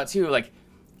 you got to think about too,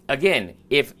 again,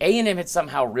 if A&M had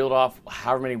somehow reeled off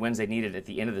however many wins they needed at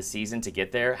the end of the season to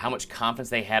get there, how much confidence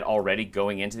they had already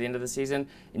going into the end of the season,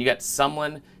 and you got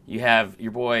Sumlin, you have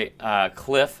your boy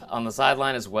Cliff on the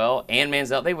sideline as well, and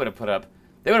Manziel, they would have put up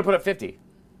 50.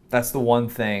 That's the one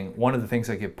thing. One of the things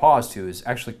I give pause to is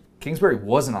actually Kingsbury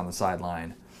wasn't on the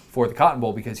sideline for the Cotton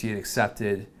Bowl because he had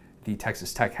accepted the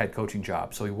Texas Tech head coaching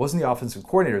job. So he wasn't the offensive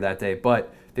coordinator that day,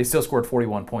 but they still scored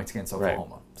 41 points against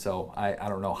Oklahoma. Right. So I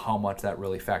don't know how much that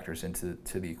really factors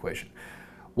into the equation.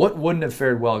 What wouldn't have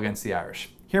fared well against the Irish?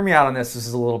 Hear me out on this. This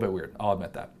is a little bit weird. I'll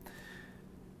admit that.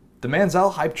 The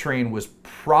Manziel hype train was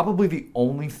probably the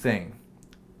only thing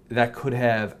that could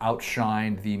have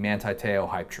outshined the Manti Te'o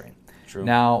hype train. True.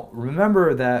 Now,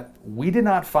 remember that we did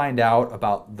not find out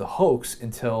about the hoax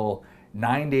until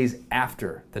 9 days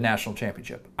after the national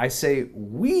championship. I say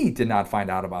we did not find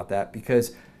out about that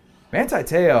because Manti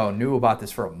Te'o knew about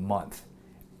this for a month.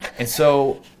 And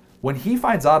so when he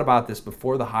finds out about this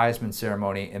before the Heisman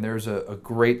ceremony, and there's a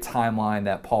great timeline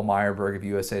that Paul Meyerberg of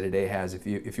USA Today has, if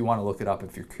you want to look it up,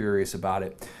 if you're curious about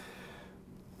it,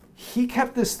 he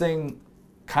kept this thing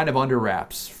kind of under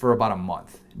wraps for about a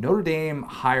month. Notre Dame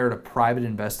hired a private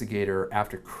investigator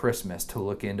after Christmas to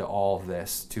look into all of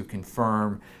this to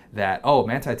confirm that,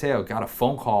 Manti Te'o got a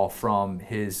phone call from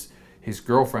his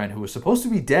girlfriend who was supposed to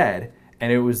be dead,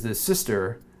 and it was the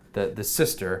sister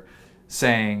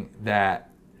saying that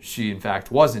she in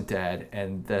fact wasn't dead,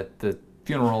 and that the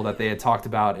funeral that they had talked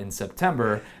about in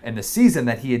September and the season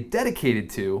that he had dedicated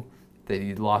to, that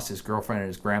he'd lost his girlfriend and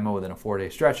his grandma within a 4-day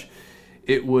stretch,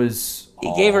 it was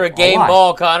He gave her a game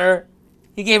ball, Connor.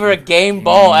 He gave her a game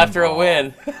ball after a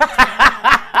win.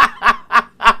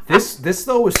 This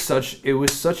though was such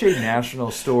a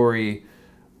national story,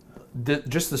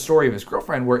 just the story of his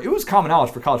girlfriend, where it was common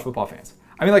knowledge for college football fans.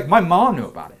 I mean, my mom knew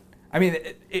about it. I mean,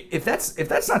 if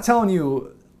that's not telling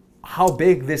you how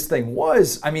big this thing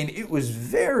was, I mean, it was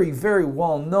very, very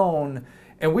well known,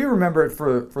 and we remember it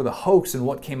for the hoax and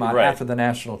what came out after the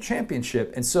national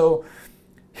championship. And so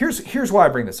here's why I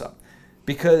bring this up,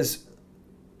 because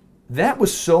that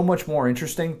was so much more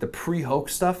interesting, the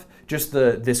pre-hoax stuff, just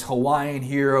this Hawaiian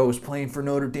hero is playing for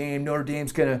Notre Dame. Notre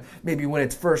Dame's going to maybe win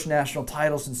its first national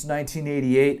title since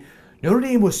 1988. Notre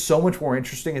Dame was so much more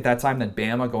interesting at that time than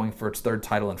Bama going for its 3rd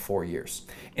title in 4 years.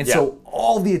 And so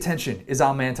all the attention is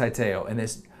on Manti Te'o and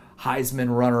this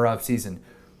Heisman runner-up season.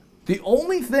 The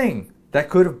only thing that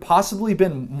could have possibly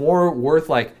been more worth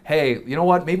hey, you know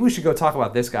what, maybe we should go talk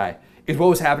about this guy, is what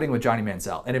was happening with Johnny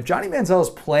Manziel. And if Johnny Manziel is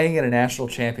playing in a national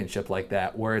championship like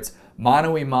that, where it's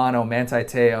mano-a-mano Manti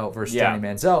Te'o versus Johnny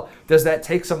Manziel, does that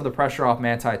take some of the pressure off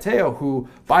Manti Te'o, who,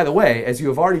 by the way, as you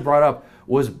have already brought up,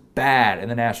 was bad in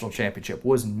the national championship,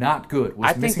 was not good, was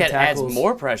I think that tackles. adds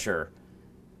more pressure.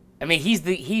 I mean, he's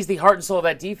the heart and soul of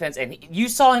that defense, and you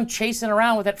saw him chasing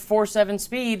around with that 4.7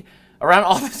 speed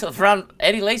around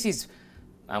Eddie Lacy's.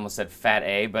 I almost said fat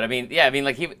A, but I mean,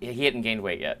 like he hadn't gained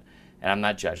weight yet, and I'm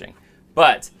not judging,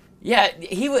 but yeah,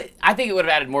 he would. I think it would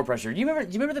have added more pressure. Do you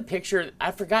remember the picture?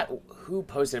 I forgot who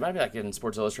posted it. It might be like in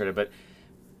Sports Illustrated, but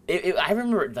I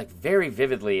remember it like very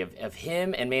vividly of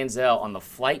him and Manziel on the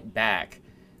flight back,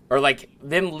 or like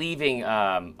them leaving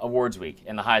awards week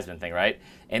and the Heisman thing, right?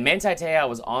 And Manti Te'o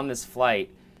was on this flight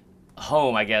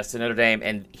home, I guess, to Notre Dame,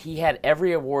 and he had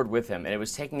every award with him, and it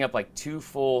was taking up like 2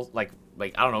 full like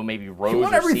I don't know, maybe rows. He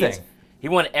won everything. Seats. He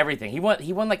won everything. He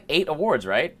won like 8 awards,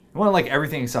 right? He won like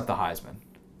everything except the Heisman.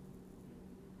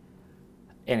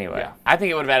 Anyway, yeah. I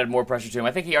think it would have added more pressure to him.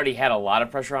 I think he already had a lot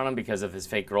of pressure on him because of his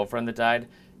fake girlfriend that died,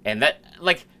 and that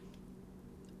like.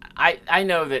 I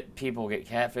know that people get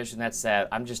catfished, and that's sad.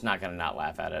 I'm just not going to not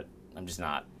laugh at it. I'm just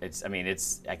not.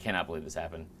 I cannot believe this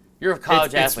happened. You're a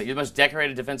college athlete. You're the most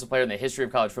decorated defensive player in the history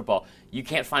of college football. You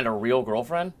can't find a real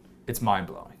girlfriend? It's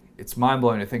mind-blowing. It's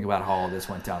mind-blowing to think about how all this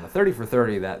went down. The 30 for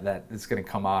 30 that is going to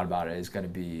come out about it is going to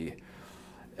be,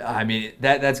 I mean,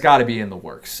 that's got to be in the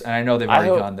works. And I know they've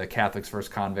already done the Catholics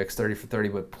versus Convicts 30 for 30,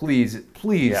 but please,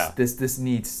 yeah. this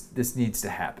needs to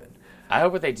happen. I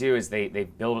hope what they do is they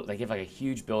give like a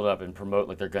huge build up and promote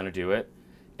like they're going to do it.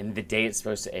 And the day it's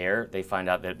supposed to air, they find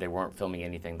out that they weren't filming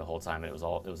anything the whole time, and it was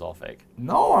all fake.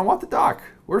 No, I want the doc.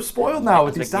 We're spoiled now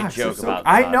with these docs.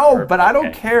 I know, but I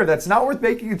don't care. That's not worth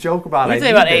making a joke about. What do you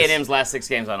think about A&M's last 6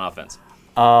 games on offense?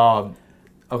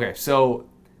 Okay, so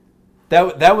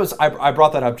that was I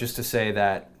brought that up just to say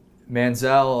that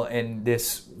Manziel in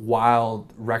this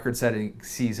wild record-setting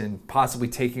season, possibly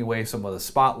taking away some of the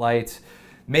spotlight.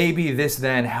 Maybe this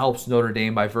then helps Notre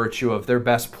Dame by virtue of their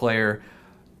best player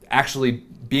actually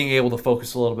being able to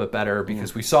focus a little bit better,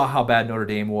 because we saw how bad Notre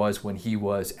Dame was when he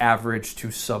was average to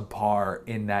subpar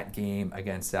in that game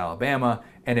against Alabama,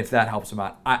 and if that helps him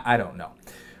out, I don't know.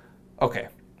 Okay.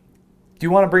 Do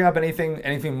you want to bring up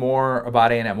anything more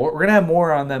about A&M? We're going to have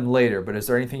more on them later, but is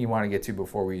there anything you want to get to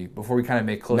before we kind of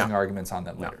make closing arguments on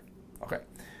them later? Okay.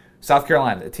 South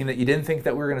Carolina, the team that you didn't think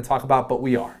that we were going to talk about, but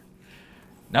we are.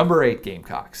 Number 8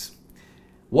 Gamecocks.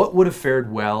 What would have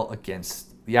fared well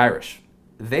against the Irish?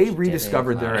 They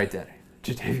rediscovered their identity.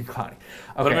 Jadeveon Clowney.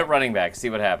 Okay. Put him at running back.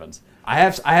 See what happens. I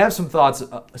have some thoughts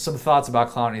about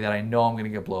Clowney that I know I'm going to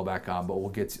get blowback on, but we'll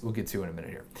get to in a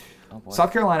minute here. Oh,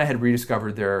 South Carolina had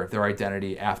rediscovered their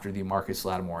identity after the Marcus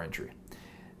Lattimore injury.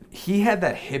 He had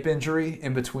that hip injury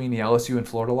in between the LSU and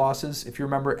Florida losses, if you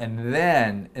remember, and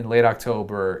then in late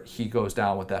October he goes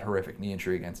down with that horrific knee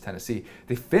injury against Tennessee.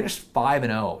 They finished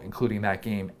 5-0, including that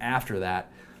game after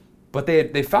that. But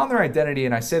they found their identity,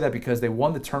 and I say that because they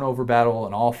won the turnover battle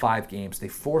in all 5 games. They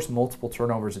forced multiple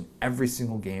turnovers in every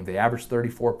single game. They averaged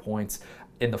 34 points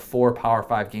in the 4 Power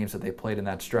 5 games that they played in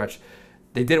that stretch.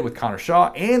 They did it with Connor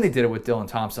Shaw, and they did it with Dylan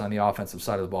Thompson on the offensive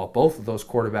side of the ball. Both of those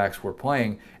quarterbacks were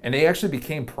playing, and they actually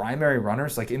became primary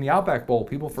runners. Like in the Outback Bowl,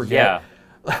 people forget.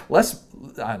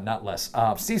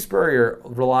 Yeah. Steve Spurrier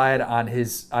relied on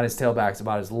his tailbacks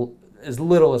about as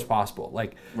little as possible.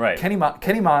 Like right. Kenny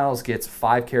Miles gets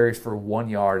 5 carries for 1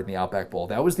 yard in the Outback Bowl.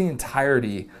 That was the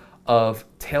entirety of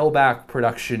tailback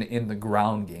production in the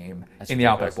ground game in the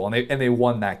Outback Bowl, and they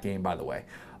won that game, by the way.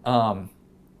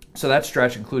 So that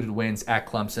stretch included wins at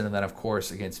Clemson, and then of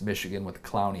course against Michigan with the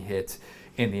Clowney hit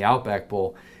in the Outback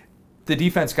Bowl. The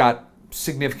defense got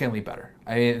significantly better.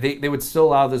 I mean, they would still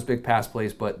allow those big pass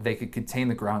plays, but they could contain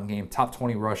the ground game. Top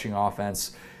 20 rushing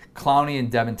offense. Clowney and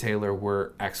Devin Taylor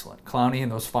were excellent. Clowney in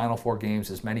those final 4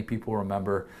 games, as many people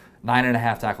remember,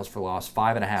 9.5 tackles for loss,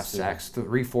 5.5 sacks,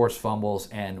 3 forced fumbles,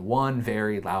 and 1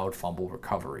 very loud fumble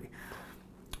recovery.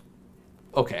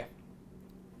 Okay.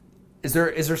 Is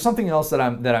there something else that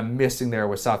I'm missing there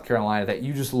with South Carolina that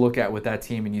you just look at with that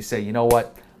team and you say, you know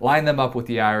what, line them up with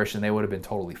the Irish and they would have been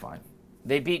totally fine?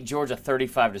 They beat Georgia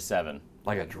 35-7.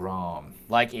 Like a drum.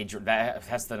 That's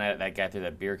the night that guy threw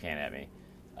that beer can at me.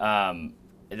 And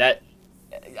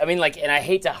I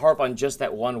hate to harp on just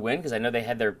that one win because I know they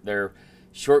had their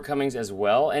shortcomings as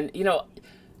well. And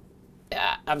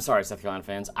I'm sorry, South Carolina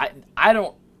fans. I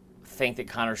don't think that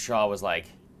Connor Shaw was like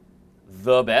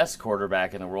the best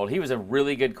quarterback in the world. He was a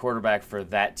really good quarterback for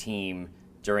that team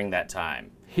during that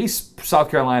time. He's South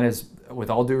Carolina's, with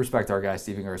all due respect to our guy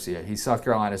Steven Garcia, he's South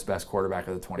Carolina's best quarterback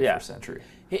of the 21st century.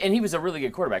 And he was a really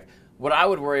good quarterback. What I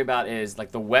would worry about is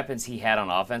like the weapons he had on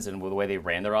offense and the way they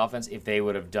ran their offense, if they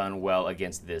would have done well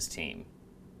against this team.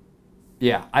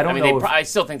 Yeah, I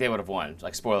still think they would have won.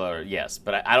 Like, spoiler alert, yes.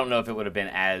 But I don't know if it would have been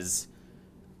as,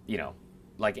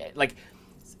 like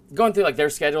going through like their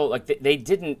schedule, like they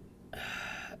didn't.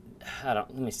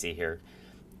 Let me see here.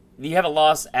 you have a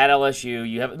loss at LSU.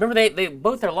 Remember they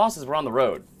both their losses were on the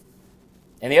road,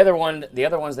 and the other ones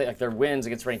their wins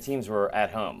against ranked teams were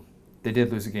at home. They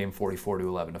did lose a game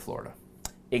 44-11 to Florida.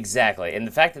 Exactly, and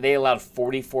the fact that they allowed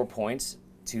 44 points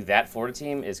to that Florida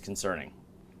team is concerning.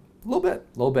 A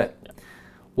little bit. Yeah.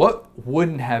 What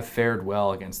wouldn't have fared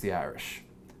well against the Irish?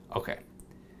 Okay.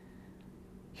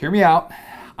 Hear me out.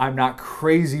 I'm not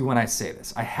crazy when I say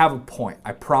this. I have a point.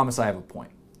 I promise I have a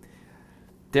point.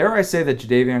 Dare I say that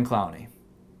Jadeveon Clowney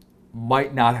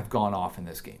might not have gone off in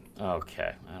this game?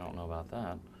 Okay, I don't know about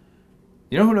that.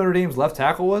 You know who Notre Dame's left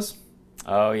tackle was?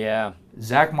 Oh, yeah.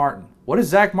 Zach Martin. What has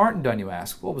Zach Martin done, you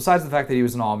ask? Well, besides the fact that he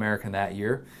was an All-American that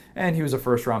year, and he was a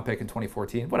first-round pick in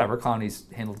 2014, whatever, Clowney's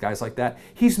handled guys like that.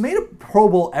 He's made a Pro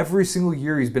Bowl every single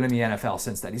year he's been in the NFL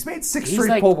since then. He's made six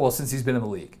straight Pro Bowls since he's been in the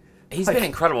league. He's been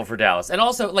incredible for Dallas. And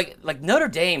also, like Notre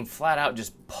Dame flat out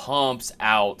just pumps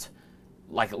out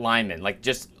like linemen, like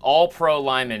just all-pro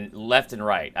linemen left and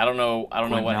right. I don't know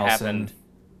what happened.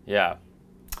 Yeah.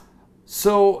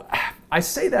 So I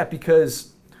say that because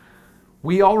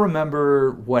we all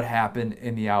remember what happened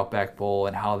in the Outback Bowl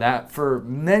and how that, for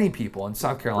many people, and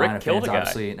South Carolina fans,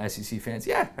 obviously, and SEC fans,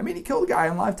 yeah, I mean, he killed a guy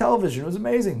on live television. It was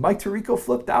amazing. Mike Tirico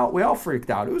flipped out. We all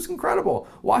freaked out. It was incredible.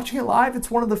 Watching it live,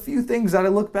 it's one of the few things that I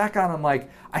look back on. I'm like,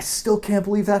 I still can't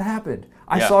believe that happened.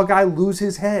 I saw a guy lose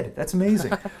his head. That's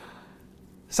amazing.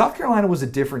 South Carolina was a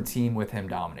different team with him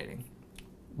dominating.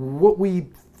 What we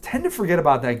tend to forget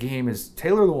about that game is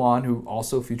Taylor Lewan, who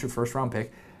also future first-round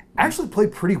pick, actually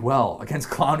played pretty well against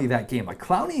Clowney that game. Like,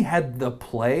 Clowney had the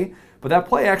play, but that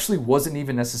play actually wasn't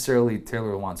even necessarily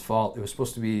Taylor Lewan's fault. It was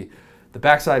supposed to be the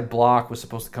backside block was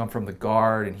supposed to come from the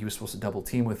guard, and he was supposed to double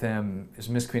team with him. It was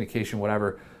miscommunication,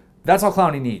 whatever. That's all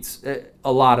Clowney needs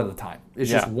a lot of the time.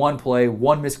 It's just one play,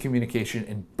 one miscommunication,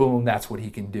 and boom, that's what he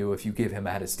can do if you give him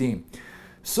a head of steam.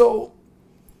 So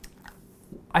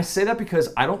I say that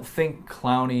because I don't think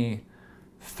Clowney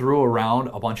threw around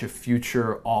a bunch of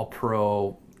future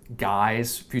all-pro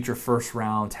guys, future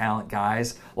first-round talent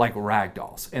guys, like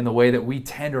ragdolls, in the way that we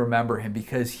tend to remember him,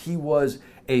 because he was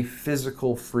a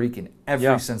physical freak in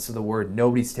every sense of the word.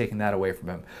 Nobody's taken that away from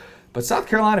him. But South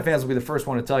Carolina fans will be the first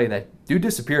one to tell you that dude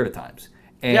disappeared at times.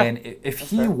 And if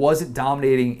he wasn't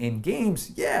dominating in games,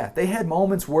 they had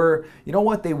moments where, you know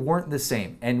what, they weren't the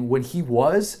same. And when he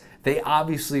was, they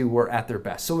obviously were at their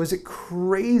best. So is it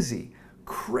crazy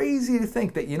to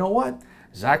think that, you know what,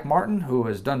 Zach Martin, who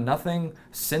has done nothing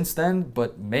since then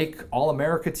but make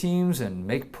All-America teams and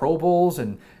make Pro Bowls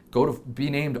and go to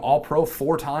be named All-Pro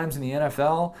 4 times in the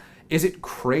NFL, is it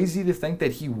crazy to think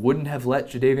that he wouldn't have let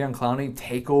Jadeveon Clowney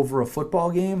take over a football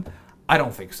game? I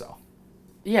don't think so.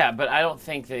 Yeah, but I don't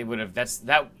think they would have. That's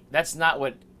not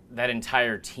what that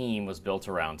entire team was built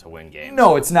around to win games.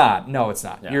 No, it's not.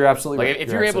 Yeah. You're absolutely right.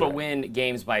 If you're able to win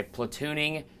games by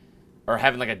platooning or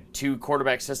having like a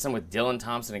 2-quarterback system with Dylan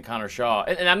Thompson and Connor Shaw,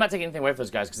 and I'm not taking anything away from those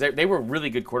guys because they were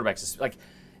really good quarterbacks. Like,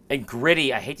 and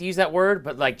gritty. I hate to use that word,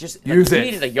 but like just use it.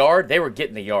 Needed a yard. They were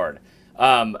getting the yard.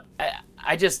 I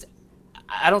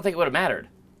don't think it would have mattered.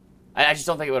 I just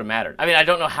don't think it would have mattered. I mean, I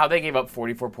don't know how they gave up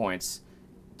 44 points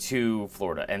to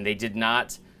Florida, and they did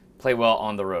not play well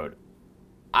on the road.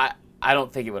 I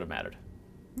don't think it would have mattered.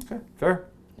 Okay, fair.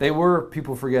 They were,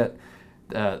 people forget,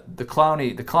 the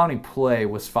Clowney play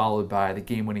was followed by the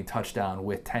game-winning touchdown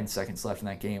with 10 seconds left in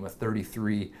that game, a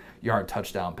 33-yard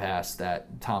touchdown pass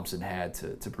that Thompson had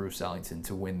to Bruce Ellington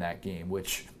to win that game,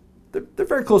 which they're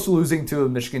very close to losing to a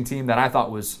Michigan team that I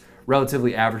thought was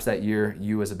relatively average that year.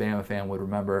 You, as a Bama fan, would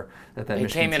remember that Michigan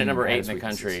came in at number 8 in the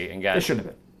country and got. They shouldn't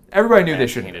have been. Everybody knew they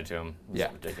shouldn't have been. To him. It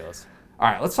was ridiculous. All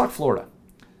right, let's talk Florida.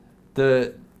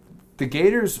 The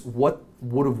Gators, what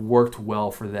would have worked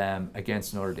well for them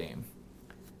against Notre Dame?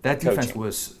 That defense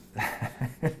was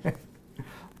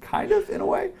kind of, in a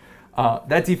way.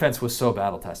 That defense was so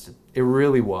battle-tested. It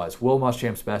really was. Will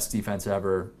Muschamp's best defense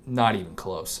ever, not even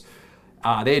close.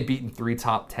 They had beaten 3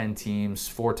 top 10 teams,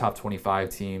 4 top 25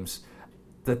 teams.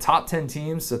 The top 10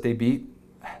 teams that they beat,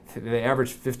 they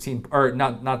averaged 15, or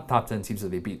not top 10 teams that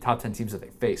they beat, top 10 teams that they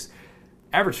faced,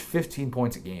 averaged 15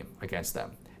 points a game against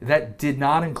them. That did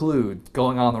not include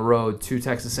going on the road to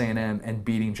Texas A&M and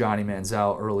beating Johnny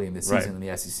Manziel early in the season in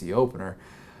the SEC opener.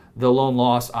 The lone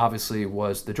loss, obviously,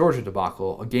 was the Georgia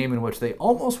debacle, a game in which they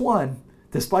almost won,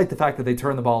 despite the fact that they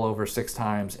turned the ball over 6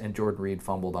 times and Jordan Reed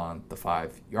fumbled on the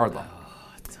 5-yard line.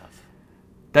 Tough.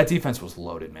 That defense was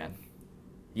loaded, man.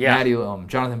 Yeah. Matty Lum,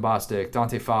 Jonathan Bostic,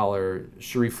 Dante Fowler,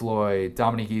 Sharif Floyd,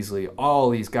 Dominique Easley,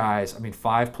 all these guys. I mean,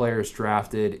 5 players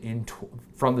drafted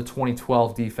from the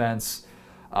 2012 defense.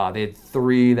 They had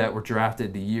 3 that were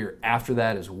drafted the year after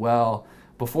that as well.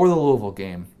 Before the Louisville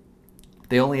game,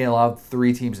 they only allowed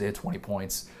 3 teams to hit 20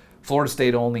 points. Florida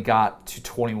State only got to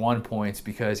 21 points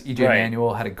because E.J.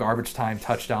 Manuel had a garbage time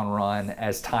touchdown run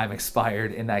as time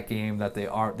expired in that game that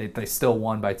they still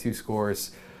won by 2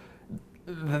 scores.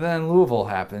 Then Louisville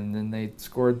happened, and they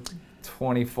scored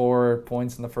 24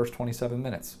 points in the first 27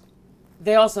 minutes.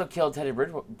 They also killed Teddy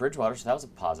Bridgewater, so that was a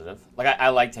positive. Like, I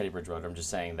like Teddy Bridgewater. I'm just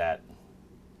saying that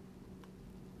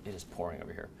it is pouring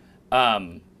over here.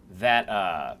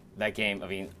 That game, I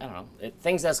mean, I don't know.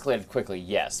 Things escalated quickly,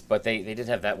 yes, but they did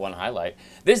have that one highlight.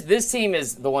 This team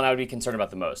is the one I would be concerned about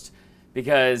the most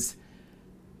because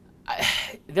I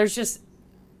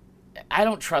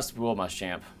don't trust Will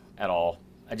Muschamp at all.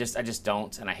 I just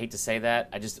don't, and I hate to say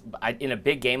that. In a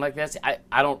big game like this,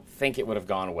 I don't think it would have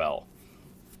gone well.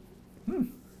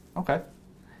 Okay.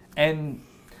 And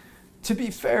to be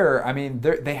fair, I mean,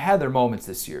 they had their moments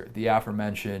this year. The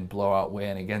aforementioned blowout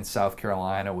win against South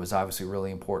Carolina was obviously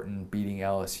really important, beating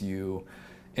LSU,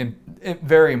 and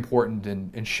very important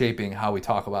in shaping how we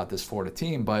talk about this Florida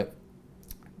team. But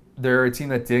they're a team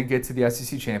that didn't get to the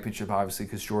SEC championship, obviously,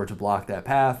 because Georgia blocked that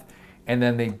path, and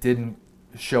then they didn't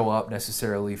show up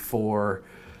necessarily for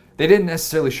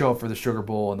the Sugar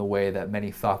Bowl in the way that many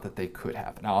thought that they could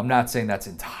have. Now, I'm not saying that's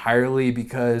entirely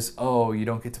because, you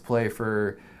don't get to play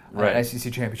for an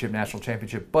SEC championship, national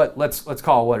championship, but let's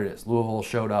call it what it is. Louisville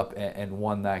showed up and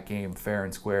won that game fair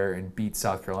and square and beat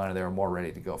South Carolina. They were more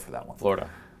ready to go for that one. Florida.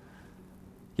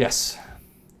 Yes.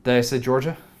 Did I say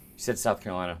Georgia? You said South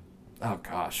Carolina. Oh,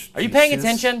 gosh. Are you paying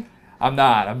attention? I'm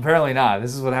not. I'm apparently not.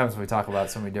 This is what happens when we talk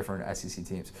about so many different SEC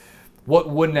teams. What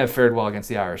wouldn't have fared well against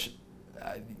the Irish?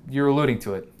 You're alluding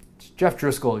to it. Jeff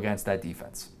Driscoll against that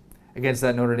defense, against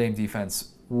that Notre Dame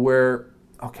defense, where,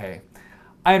 I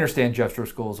understand Jeff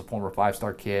Driscoll is a former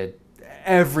 5-star kid.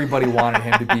 Everybody wanted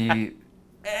him to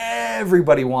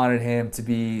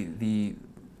be the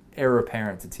heir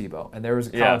apparent to Tebow. And there was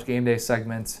a College Game Day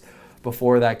segment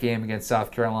before that game against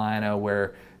South Carolina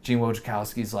where Gene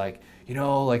Wojciechowski's like,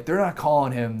 they're not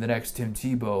calling him the next Tim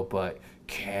Tebow, but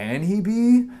can he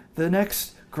be the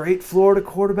next great Florida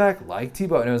quarterback like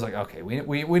Tebow? And it was like, okay,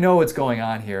 we know what's going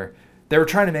on here. They were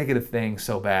trying to make it a thing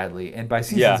so badly. And by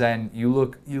season's end, you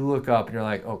look up and you're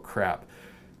like, oh, crap.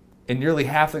 In nearly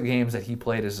half the games that he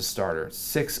played as a starter,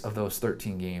 6 of those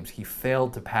 13 games, he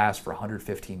failed to pass for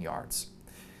 115 yards.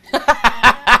 How?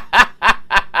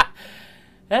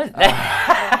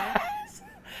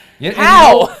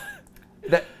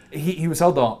 That he was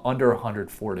held under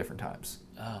 100 4 different times.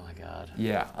 Oh, my God.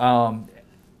 Yeah.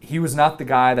 He was not the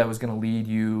guy that was going to lead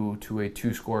you to a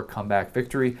 2-score comeback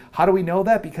victory. How do we know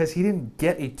that? Because he didn't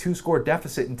get a 2-score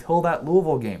deficit until that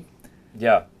Louisville game.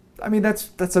 Yeah. I mean,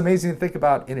 that's amazing to think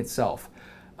about in itself.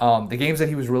 The games that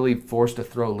he was really forced to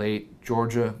throw late,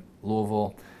 Georgia,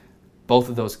 Louisville, both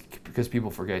of those, because people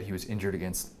forget he was injured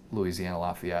against Louisiana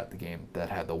Lafayette, the game that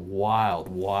had the wild,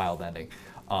 wild ending.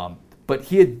 But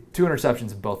he had 2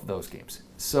 interceptions in both of those games.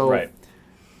 So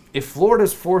if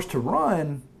Florida's forced to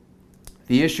run,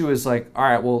 the issue is like, all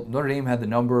right, well, Notre Dame had the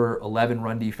number 11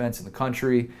 run defense in the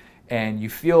country, and you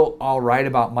feel all right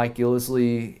about Mike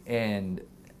Gillislee, and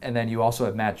then you also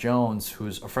have Matt Jones,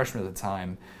 who's a freshman at the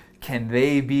time. Can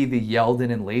they be the Yeldon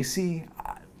and Lacey?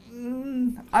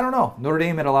 I don't know. Notre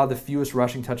Dame had allowed the fewest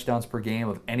rushing touchdowns per game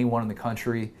of anyone in the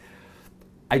country.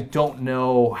 I don't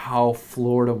know how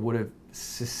Florida would have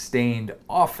sustained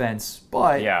offense,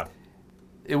 but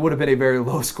it would have been a very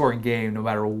low-scoring game no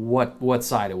matter what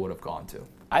side it would have gone to.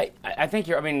 I think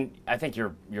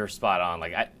you're spot on.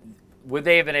 Like, would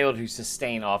they have been able to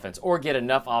sustain offense or get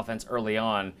enough offense early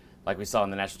on, like we saw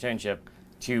in the national championship,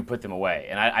 to put them away?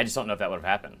 And I just don't know if that would have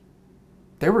happened.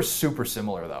 They were super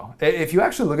similar, though. If you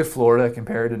actually look at Florida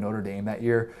compared to Notre Dame that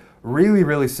year, really,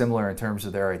 really similar in terms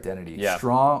of their identity. Yeah.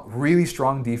 Really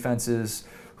strong defenses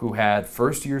who had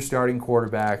first-year starting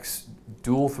quarterbacks,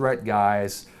 dual-threat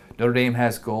guys. Notre Dame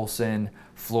has Golson,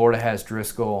 Florida has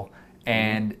Driscoll,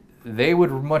 and they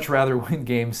would much rather win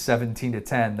games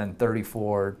 17-10 than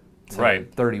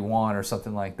 34-31 or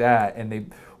something like that. And they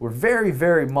were very,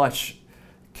 very much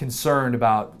concerned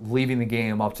about leaving the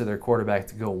game up to their quarterback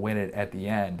to go win it at the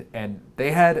end. And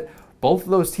both of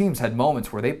those teams had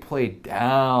moments where they played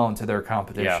down to their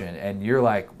competition, and you're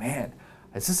like, man,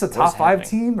 is this a top 5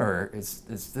 team, or is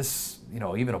this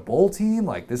even a bowl team?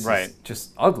 Like, this is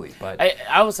just ugly. But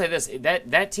I will say this: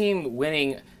 that team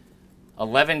winning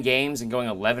 11 games and going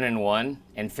 11-1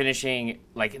 and finishing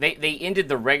like they ended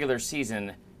the regular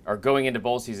season or going into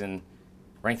bowl season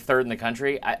ranked 3rd in the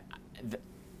country.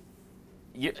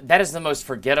 That is the most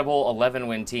forgettable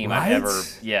 11-win team I've ever.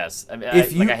 Yes,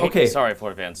 sorry,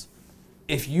 Florida fans.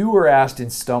 If you were asked in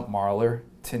Stump Marler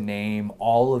to name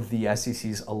all of the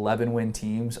SEC's 11-win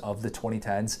teams of the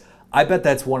 2010s, I bet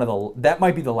that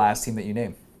might be the last team that you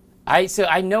name. So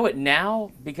I know it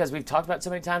now because we've talked about it so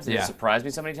many times and it surprised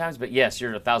me so many times. But yes,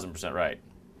 you're 1,000% right.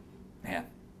 Man,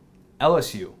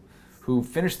 LSU, who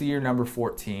finished the year number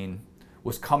 14,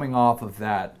 was coming off of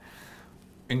that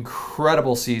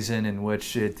incredible season in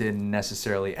which it didn't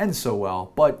necessarily end so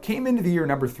well, but came into the year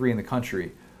number 3 in the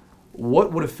country.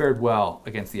 What would have fared well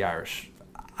against the Irish?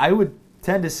 I would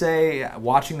tend to say,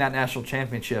 watching that national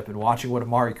championship and watching what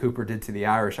Amari Cooper did to the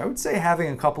Irish, I would say having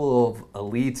a couple of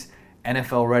elite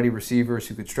NFL-ready receivers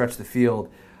who could stretch the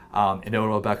field, and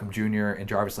Odell Beckham Jr. and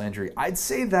Jarvis Landry, I'd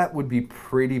say that would be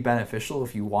pretty beneficial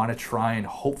if you want to try and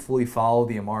hopefully follow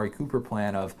the Amari Cooper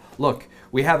plan of, look,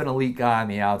 we have an elite guy on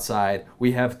the outside.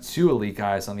 We have 2 elite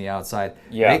guys on the outside.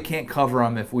 Yeah. They can't cover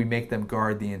them if we make them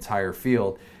guard the entire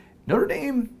field. Notre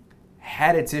Dame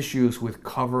had its issues with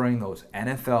covering those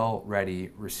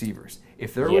NFL-ready receivers.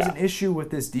 If there was an issue with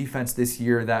this defense this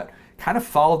year that kind of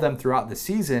followed them throughout the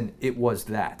season, it was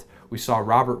that. We saw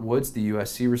Robert Woods, the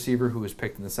USC receiver who was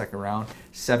picked in the second round,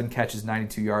 7 catches,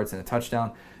 92 yards, and a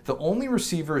touchdown. The only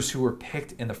receivers who were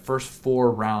picked in the first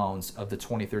 4 rounds of the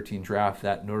 2013 draft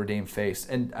that Notre Dame faced,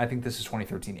 and I think this is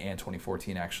 2013 and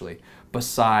 2014 actually,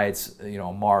 besides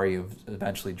Amari, who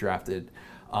eventually drafted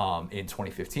in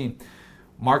 2015.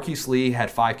 Marquise Lee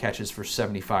had 5 catches for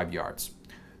 75 yards.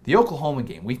 The Oklahoma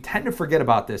game, we tend to forget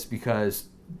about this because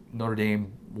Notre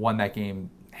Dame won that game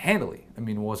handily. I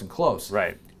mean, it wasn't close.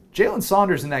 Right. Jalen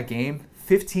Saunders in that game,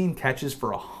 15 catches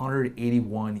for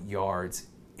 181 yards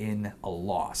in a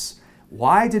loss.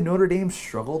 Why did Notre Dame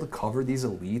struggle to cover these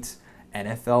elite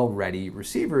NFL-ready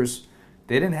receivers?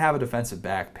 They didn't have a defensive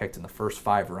back picked in the first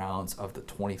 5 rounds of the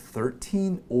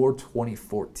 2013 or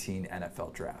 2014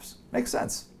 NFL drafts. Makes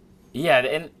sense. Yeah,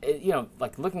 and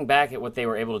like looking back at what they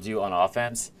were able to do on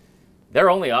offense, their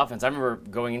only offense, I remember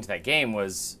going into that game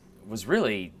was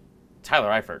really Tyler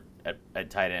Eifert at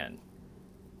tight end.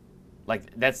 Like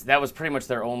that was pretty much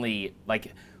their only,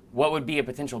 like, what would be a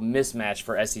potential mismatch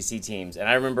for SEC teams. And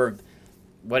I remember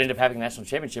what ended up happening in the national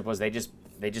championship was they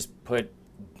just put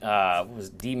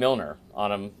D. Milner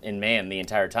on him in man the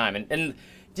entire time. And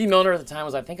D. Milner at the time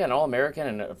was, I think, an All-American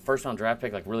and a first-round draft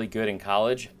pick, like really good in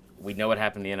college. We know what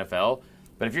happened in the NFL.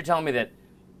 But if you're telling me that,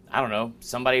 I don't know,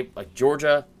 somebody like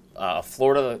Georgia,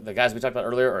 Florida, the guys we talked about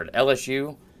earlier, or at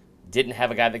LSU, didn't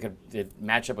have a guy that could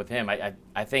match up with him,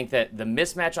 I think that the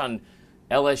mismatch on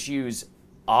LSU's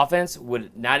offense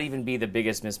would not even be the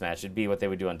biggest mismatch. It'd be what they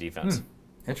would do on defense.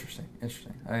 Interesting. I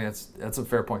think that's a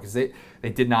fair point because they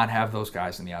did not have those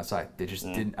guys on the outside. They just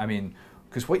didn't. I mean,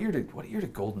 because what year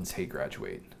did Golden Tate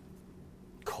graduate?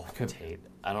 Golden Tate?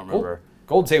 I don't remember.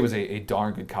 Golden Tate was a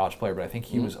darn good college player, but I think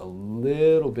he was a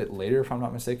little bit later, if I'm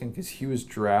not mistaken, because he was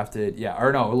drafted, a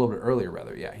little bit earlier,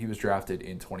 rather. Yeah, he was drafted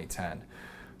in 2010.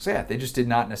 So, yeah, they just did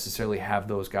not necessarily have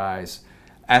those guys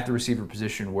at the receiver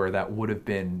position where that would have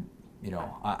been,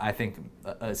 I think,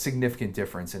 a significant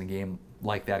difference in a game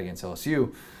like that against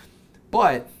LSU.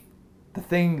 But the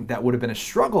thing that would have been a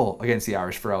struggle against the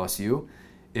Irish for LSU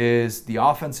is the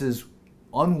offense's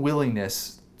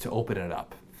unwillingness to open it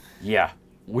up. Yeah.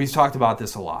 We've talked about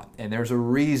this a lot, and there's a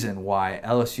reason why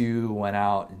LSU went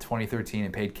out in 2013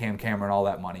 and paid Cam Cameron all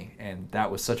that money, and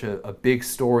that was such a big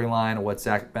storyline of what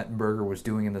Zach Mettenberger was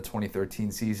doing in the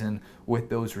 2013 season with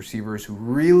those receivers who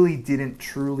really didn't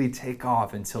truly take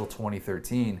off until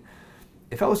 2013.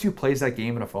 If LSU plays that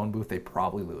game in a phone booth, they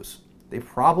probably lose.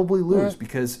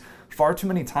 Because far too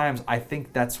many times, I think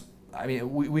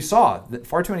we saw that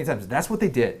far too many times, that's what they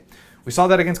did. We saw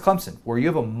that against Clemson, where you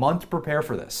have a month to prepare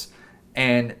for this.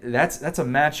 And that's a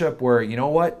matchup where, you know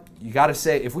what, you got to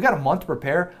say, if we got a month to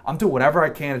prepare, I'm doing whatever I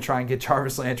can to try and get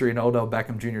Jarvis Landry and Odell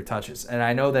Beckham Jr. touches. And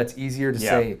I know that's easier to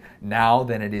say now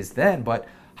than it is then, but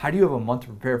how do you have a month to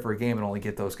prepare for a game and only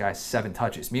get those guys 7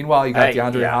 touches? Meanwhile, you got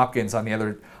DeAndre Hopkins on the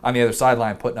other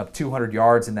sideline putting up 200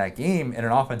 yards in that game, and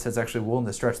an offense that's actually willing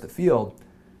to stretch the field.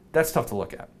 That's tough to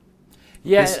look at.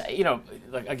 Yeah,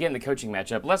 like again, the coaching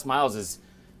matchup. Les Miles is,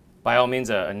 by all means,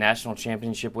 a national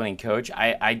championship winning coach.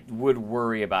 I would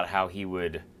worry about how he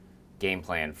would game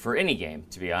plan for any game,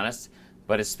 to be honest,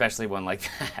 but especially one like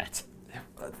that.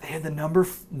 They had the number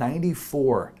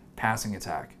 94 passing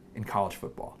attack in college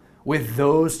football with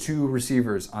those 2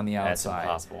 receivers on the outside.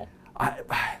 That's impossible.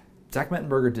 Zach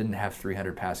Mettenberger didn't have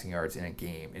 300 passing yards in a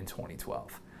game in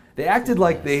 2012. They acted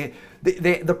like the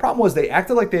problem was they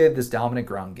acted like they had this dominant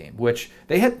ground game, which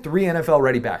they had 3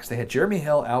 NFL-ready backs. They had Jeremy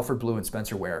Hill, Alfred Blue, and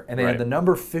Spencer Ware, and they had the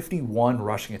number 51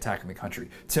 rushing attack in the country.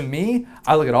 To me,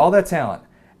 I look at all that talent,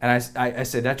 and I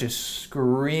say that just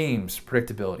screams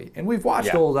predictability. And we've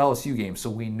watched old LSU games, so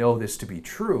we know this to be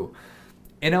true.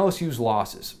 In LSU's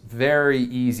losses, very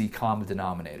easy common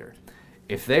denominator.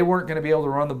 If they weren't going to be able to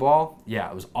run the ball, yeah,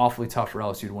 it was awfully tough for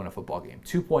LSU to win a football game.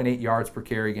 2.8 yards per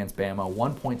carry against Bama,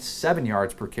 1.7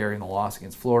 yards per carry in the loss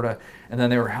against Florida, and then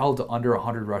they were held to under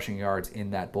 100 rushing yards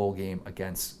in that bowl game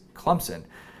against Clemson.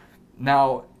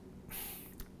 Now,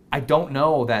 I don't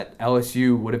know that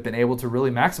LSU would have been able to really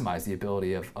maximize the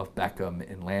ability of Beckham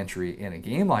and Landry in a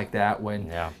game like that when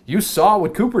you saw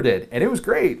what Cooper did, and it was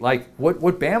great. Like, what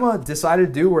Bama decided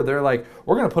to do where they're like,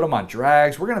 we're going to put them on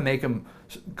drags, we're going to make them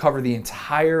cover the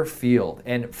entire field.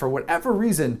 And for whatever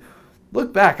reason,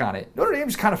 look back on it, Notre Dame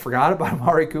just kind of forgot about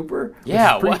Amari Cooper, which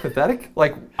is pretty pathetic.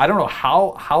 Like, I don't know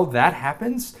how that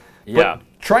happens, but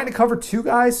trying to cover two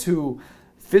guys who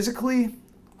physically,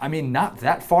 I mean, not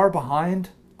that far behind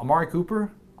Amari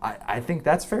Cooper, I think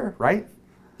that's fair, right?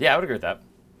 Yeah, I would agree with that.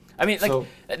 I mean, like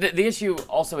the issue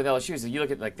also with LSU is that you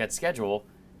look at like that schedule.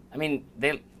 I mean,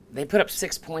 they put up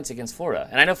 6 points against Florida,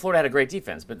 and I know Florida had a great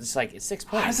defense, but it's 6 points.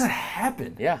 How does that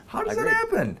happen? Yeah, how does that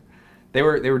happen? They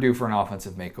were due for an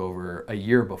offensive makeover a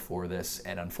year before this,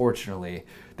 and unfortunately,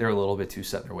 they're a little bit too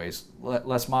set in their ways.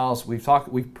 Les Miles,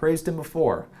 we've praised him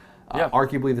before.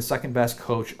 Arguably the second best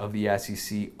coach of the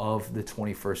SEC of the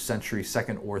 21st century,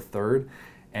 second or third.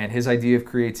 And his idea of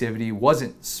creativity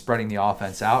wasn't spreading the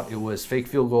offense out. It was fake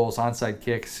field goals, onside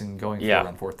kicks, and going forward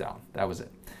on fourth down. That was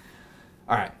it.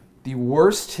 All right. The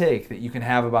worst take that you can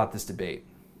have about this debate.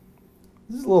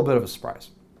 This is a little bit of a surprise.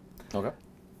 Okay.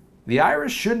 The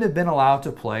Irish shouldn't have been allowed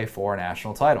to play for a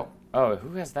national title. Oh,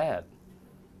 who has that?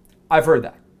 I've heard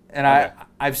that. And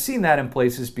I've seen that in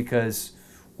places because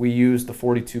we used the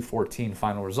 42-14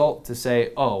 final result to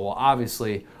say, oh, well,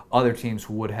 obviously other teams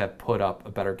would have put up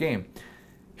a better game.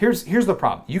 Here's the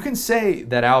problem. You can say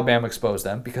that Alabama exposed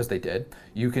them because they did.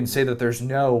 You can say that there's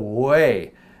no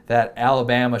way that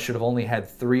Alabama should have only had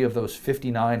 3 of those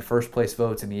 59 first-place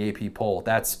votes in the AP poll.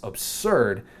 That's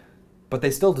absurd, but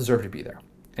they still deserve to be there.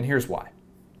 And here's why.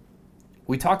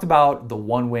 We talked about the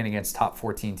one win against top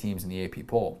 14 teams in the AP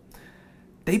poll.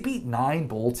 They beat 9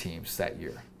 bowl teams that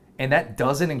year. And that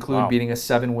doesn't include beating a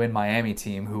 7-win Miami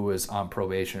team who was on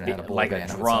probation and had a bowl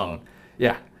ban of its own.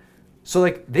 Yeah. So,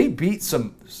 like, they beat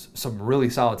some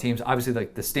really solid teams. Obviously,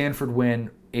 like, the Stanford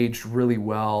win aged really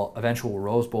well, eventual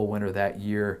Rose Bowl winner that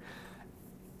year.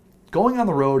 Going on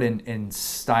the road and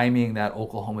stymieing that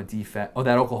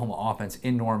Oklahoma offense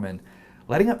in Norman,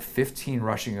 letting up 15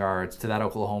 rushing yards to that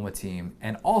Oklahoma team.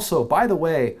 And also, by the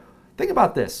way, think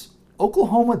about this.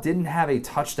 Oklahoma didn't have a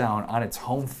touchdown on its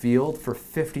home field for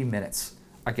 50 minutes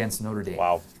against Notre Dame.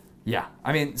 Wow. Yeah.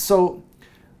 I mean, so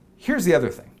here's the other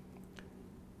thing.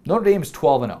 Notre Dame is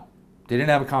 12-0. They didn't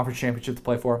have a conference championship to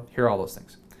play for. Here are all those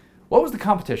things. What was the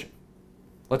competition?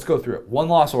 Let's go through it. 1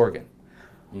 loss, Oregon.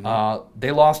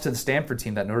 They lost to the Stanford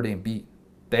team that Notre Dame beat.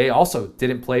 They also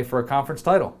didn't play for a conference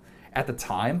title. At the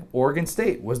time, Oregon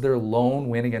State was their lone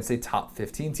win against a top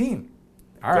 15 team.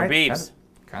 All right.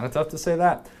 Kind of tough to say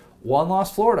that. 1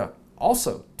 loss, Florida.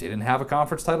 Also didn't have a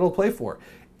conference title to play for.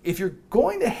 If you're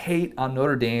going to hate on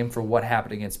Notre Dame for what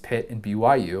happened against Pitt and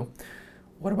BYU,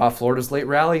 what about Florida's late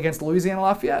rally against Louisiana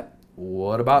Lafayette?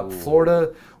 What about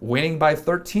Florida winning by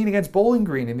 13 against Bowling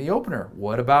Green in the opener?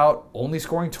 What about only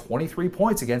scoring 23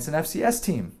 points against an FCS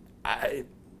team?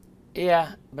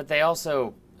 Yeah, but they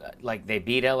also, they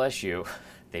beat LSU.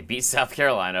 They beat South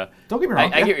Carolina. Don't get me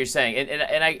wrong. I get what you're saying,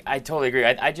 and I totally agree.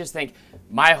 I just think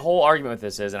my whole argument with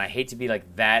this is, and I hate to be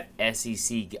like that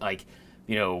SEC,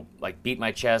 beat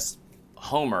my chest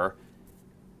homer,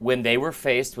 when they were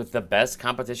faced with the best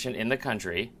competition in the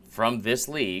country from this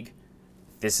league,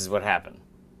 this is what happened.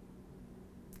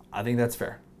 I think that's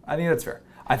fair. I think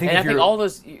I think all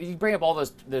those, you bring up all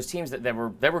those teams that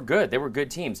were good. They were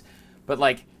good teams, but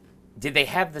did they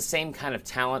have the same kind of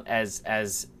talent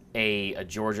as a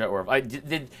Georgia or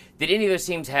did any of those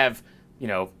teams have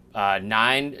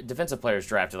 9 defensive players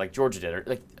drafted like Georgia did,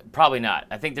 or probably not.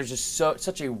 I think there's just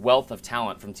such a wealth of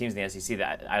talent from teams in the SEC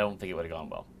that I don't think it would have gone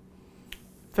well.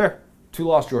 Fair. 2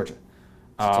 loss Georgia.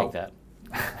 Take that.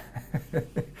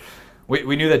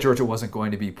 We knew that Georgia wasn't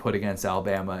going to be put against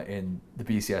Alabama in the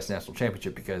BCS National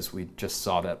Championship because we just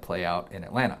saw that play out in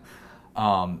Atlanta.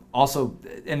 Also,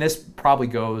 and this probably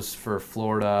goes for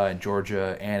Florida and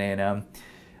Georgia and A&M,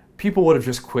 people would have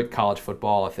just quit college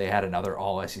football if they had another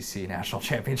all-SEC National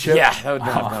Championship. Yeah, that would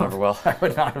not have gone over well. That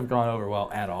would not have gone over well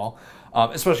at all,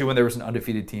 especially when there was an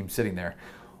undefeated team sitting there.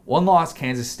 1 loss,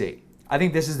 Kansas State. I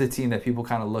think this is the team that people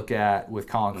kind of look at with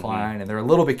Colin Klein, and they're a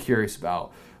little bit curious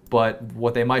about. But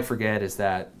what they might forget is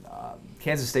that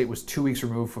Kansas State was 2 weeks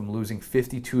removed from losing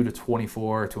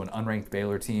 52-24 to an unranked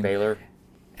Baylor team.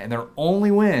 And their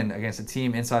only win against a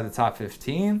team inside the top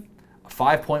 15, a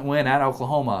 5-point win at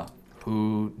Oklahoma,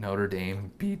 who Notre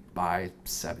Dame beat by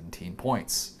 17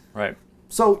 points. Right.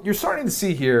 So you're starting to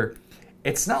see here,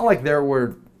 it's not like there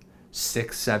were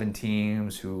 6, 7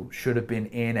 teams who should have been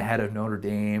in ahead of Notre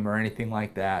Dame or anything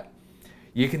like that.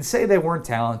 You can say they weren't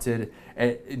talented.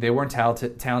 They weren't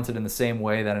talented in the same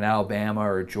way that an Alabama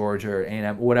or Georgia or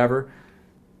A&M, whatever.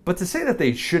 But to say that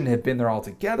they shouldn't have been there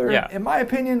altogether, in my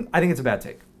opinion, I think it's a bad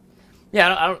take.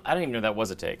 Yeah, I don't even know that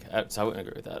was a take, so I wouldn't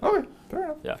agree with that. Okay, fair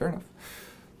enough. Yeah. Fair enough.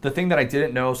 The thing that I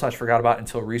didn't know / forgot about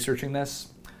until researching this,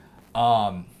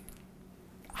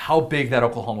 how big that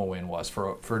Oklahoma win was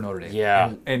for Notre Dame.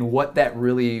 Yeah. And what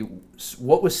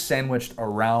was sandwiched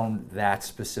around that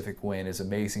specific win is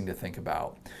amazing to think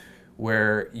about.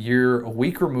 Where you're a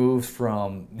week removed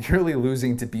from nearly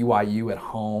losing to BYU at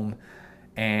home,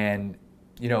 and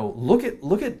look at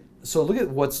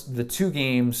what's the 2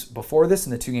 games before this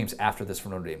and the 2 games after this for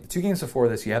Notre Dame. The 2 games before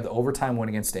this, you have the overtime win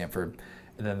against Stanford,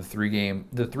 and then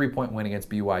the 3-point win against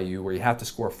BYU, where you have to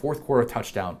score a fourth quarter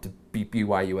touchdown to beat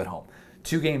BYU at home.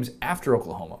 2 games after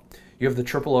Oklahoma, you have the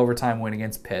triple overtime win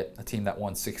against Pitt, a team that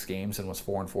won 6 games and was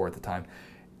 4-4 at the time.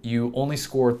 You only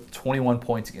scored 21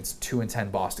 points against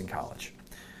 2-10 Boston College.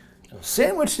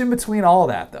 Sandwiched in between all of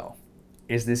that, though,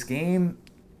 is this game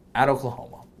at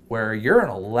Oklahoma, where you're an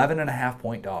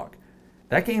 11.5-point dog.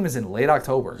 That game is in late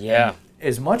October. Yeah. And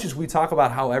as much as we talk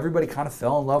about how everybody kind of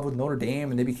fell in love with Notre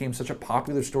Dame and they became such a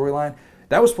popular storyline,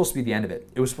 that was supposed to be the end of it.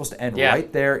 It was supposed to end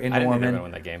right there in Norman. I didn't think they were going to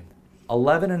win that game.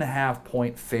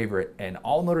 11.5-point favorite, and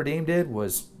all Notre Dame did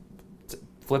was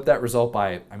flip that result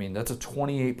by, that's a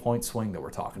 28-point swing that we're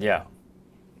talking about.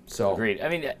 So agreed.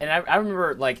 And I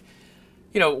remember,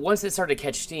 once it started to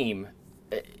catch steam,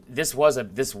 this was a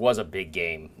big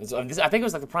game. I think it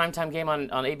was like the primetime game on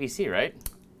ABC, right?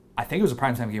 I think it was a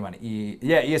primetime game on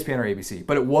ESPN or ABC,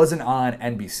 but it wasn't on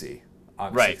NBC,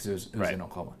 obviously, because it was in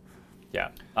Oklahoma. Yeah.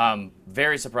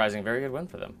 Very surprising, very good win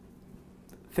for them.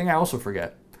 Thing I also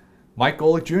forget, Mike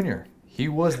Golick Jr., he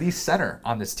was the center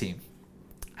on this team.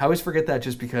 I always forget that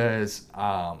just because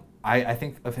I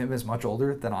think of him as much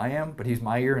older than I am, but he's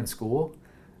my year in school.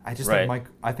 I think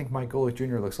Mike Golick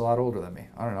Jr. looks a lot older than me.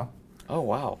 I don't know. Oh,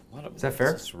 wow. Is that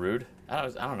fair? That's rude. I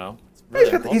don't know.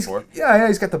 It's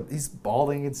really he's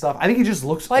balding and stuff. I think he just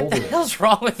looks older. What the hell's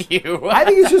wrong with you? I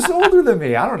think he's just older than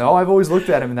me. I don't know. I've always looked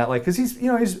at him in that because he's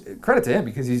credit to him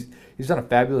because he's done a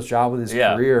fabulous job with his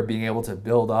career, being able to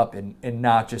build up and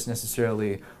not just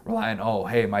necessarily rely on,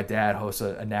 hey, my dad hosts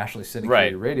a nationally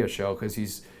syndicated radio show, because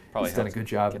he's done a good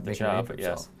job at making a name for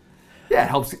himself. Yeah,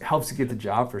 it helps to get the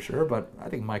job for sure, but I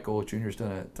think Mike Golick Jr.'s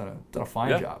done a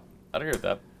fine job. I'd agree with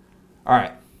that. All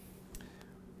right.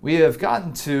 We have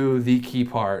gotten to the key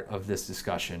part of this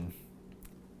discussion,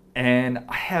 and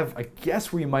I have a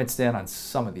guess where you might stand on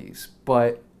some of these,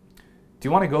 but do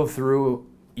you want to go through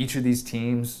each of these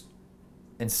teams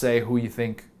and say who you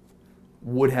think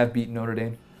would have beaten Notre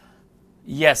Dame?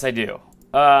 Yes, I do.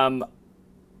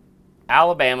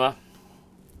 Alabama,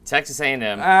 Texas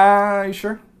A&M. You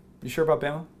sure? You sure about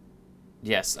Bama?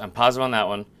 Yes, I'm positive on that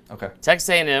one. Okay. Texas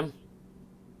A&M,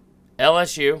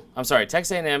 LSU. I'm sorry,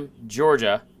 Texas A&M,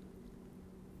 Georgia.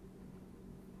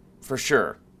 For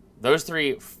sure. Those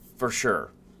 3 for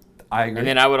sure. I agree. And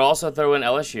then I would also throw in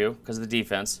LSU because of the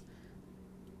defense.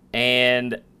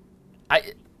 And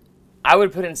I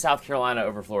would put in South Carolina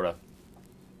over Florida.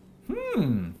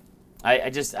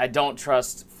 I don't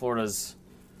trust Florida's.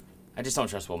 I just don't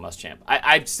trust Will Muschamp.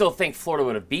 I still think Florida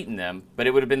would have beaten them, but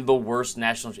it would have been the worst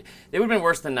national. It would have been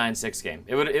worse than 9-6 game.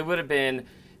 It would have been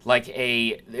like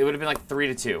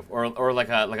 3-2 or like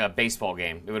a baseball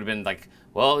game. It would have been like,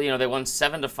 well, they won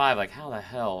 7-5. Like, how the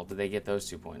hell did they get those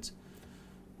 2 points?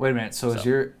 Wait a minute. So is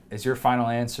your final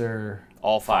answer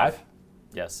all 5?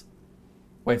 Yes.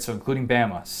 Wait, so including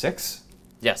Bama, 6?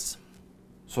 Yes.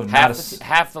 So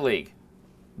half the league.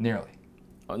 Nearly.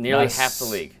 Nearly half the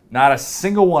league. Not a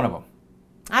single one of them.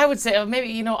 I would say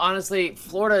maybe honestly,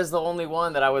 Florida is the only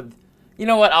one that I would. You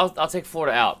know what? I'll take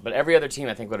Florida out, but every other team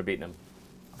I think would have beaten them.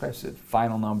 Okay, so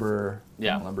final number.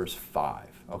 Yeah. Final number is 5.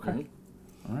 Okay.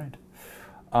 Mm-hmm. All right.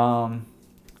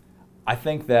 I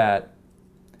think that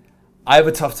I have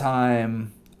a tough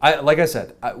time. Like I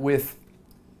said, with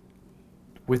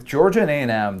Georgia and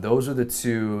A&M, those are the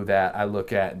 2 that I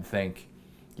look at and think,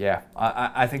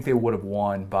 I think they would have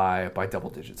won by double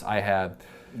digits. I have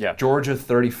Georgia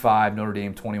 35, Notre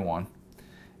Dame 21,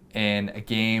 in a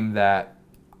game that,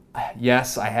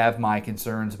 yes, I have my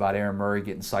concerns about Aaron Murray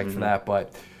getting psyched for that,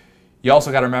 but you also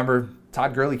got to remember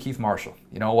Todd Gurley, Keith Marshall.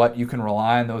 You know what? You can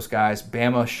rely on those guys.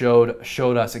 Bama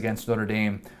showed us against Notre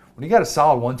Dame. When you got a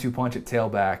solid 1-2 punch at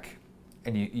tailback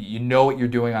and you know what you're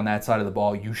doing on that side of the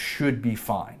ball, you should be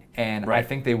fine. And I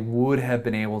think they would have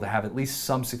been able to have at least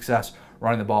some success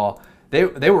running the ball.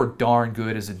 They were darn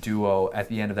good as a duo at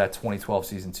the end of that 2012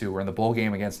 season too. Where in the bowl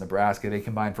game against Nebraska, they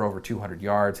combined for over 200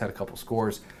 yards, had a couple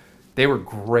scores. They were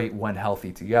great when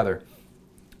healthy together.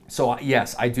 So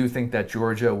yes, I do think that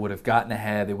Georgia would have gotten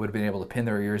ahead. They would have been able to pin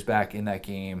their ears back in that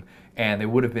game, and they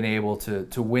would have been able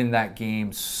to win that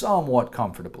game somewhat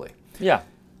comfortably. Yeah.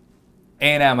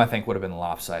 A&M, I think, would have been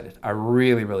lopsided. I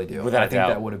really, really do. Without I think doubt.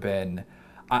 that would have been.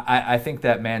 I think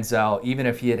that Manziel, even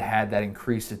if he had had that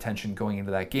increased attention going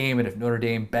into that game, and if Notre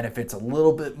Dame benefits a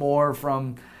little bit more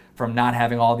from not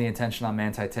having all the attention on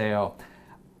Manti Te'o,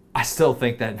 I still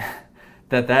think that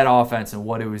offense and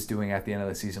what it was doing at the end of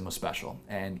the season was special.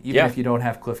 And even if you don't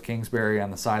have Cliff Kingsbury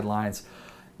on the sidelines,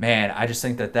 man, I just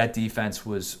think that defense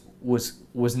was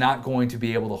not going to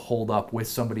be able to hold up with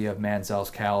somebody of Manziel's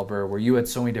caliber, where you had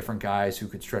so many different guys who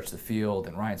could stretch the field,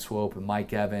 and Ryan Swope and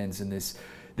Mike Evans, and this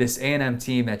A&M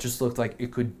team that just looked like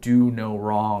it could do no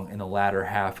wrong in the latter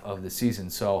half of the season.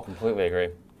 So Completely agree.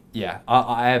 Yeah,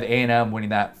 I have A&M winning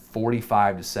that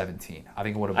 45-17. I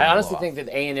think it would have been I honestly think that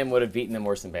A&M would have beaten them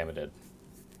worse than Bama did.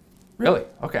 Really?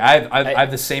 Okay, I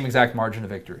have the same exact margin of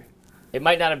victory. It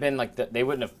might not have been like they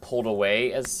wouldn't have pulled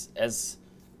away as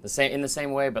the same in the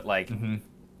same way, but like,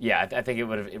 yeah, I think it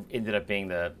would have ended up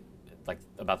being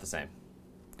about the same.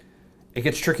 It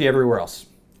gets tricky everywhere else.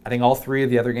 I think all three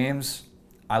of the other games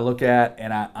I look at,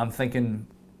 and I'm thinking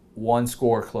one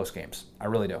score close games. I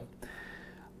really do.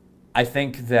 I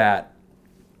think that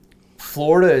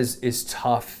Florida is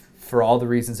tough for all the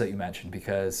reasons that you mentioned,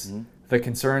 because the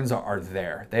concerns are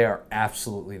there. They are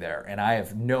absolutely there. And I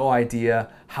have no idea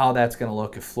how that's going to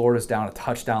look if Florida's down a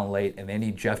touchdown late and they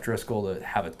need Jeff Driscoll to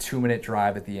have a 2-minute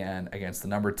drive at the end against the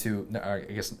number 2, I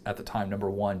guess at the time, number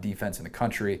 1 defense in the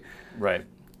country. Right.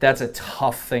 That's a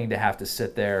tough thing to have to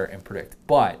sit there and predict.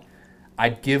 But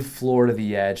I'd give Florida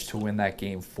the edge to win that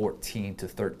game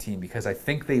 14-13, because I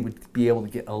think they would be able to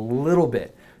get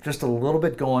just a little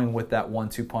bit going with that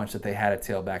 1-2 punch that they had at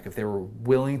tailback if they were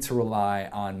willing to rely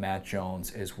on Matt Jones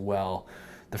as well,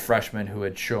 the freshman who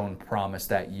had shown promise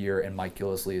that year, and Mike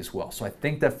Gillislee as well. So I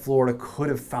think that Florida could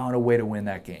have found a way to win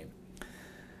that game.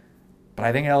 But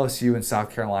I think LSU and South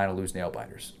Carolina lose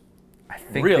nail-biters. I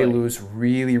think they lose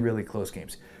really, really close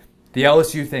games. The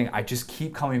LSU thing, I just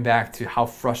keep coming back to how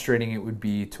frustrating it would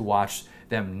be to watch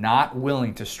them not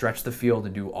willing to stretch the field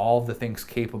and do all of the things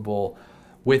capable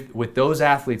with those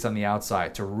athletes on the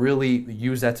outside to really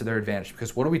use that to their advantage.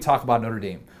 Because what do we talk about Notre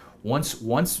Dame? Once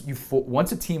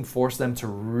a team forced them to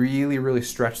really, really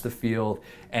stretch the field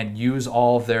and use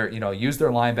all of their, use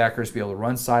their linebackers to be able to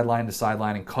run sideline to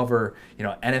sideline and cover,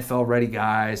 NFL ready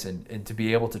guys and to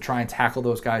be able to try and tackle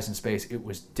those guys in space, it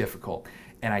was difficult.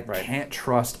 And I can't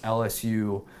trust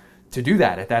LSU to do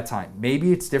that at that time.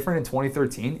 Maybe it's different in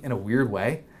 2013 in a weird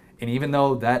way. And even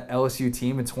though that LSU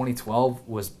team in 2012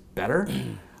 was better,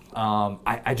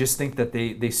 I just think that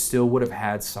they still would have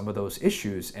had some of those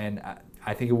issues. And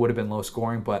I think it would have been low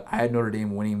scoring, but I had Notre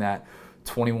Dame winning that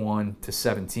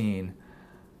 21-17.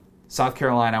 South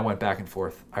Carolina, I went back and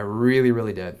forth. I really,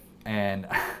 really did. And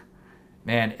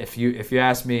man, if you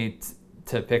ask me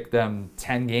to pick them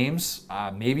 10 games,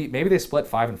 maybe they split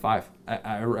 5-5.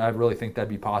 I really think that'd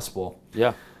be possible.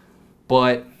 Yeah.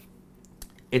 But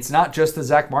it's not just the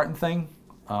Zach Martin thing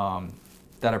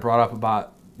that I brought up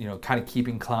about, kind of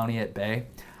keeping Clowney at bay.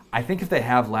 I think if they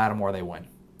have Lattimore, they win.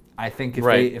 I think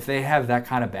if they have that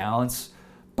kind of balance,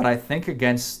 but I think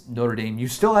against Notre Dame, you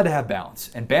still had to have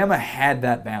balance. And Bama had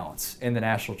that balance in the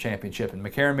national championship. And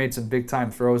McCarron made some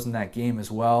big-time throws in that game as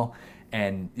well.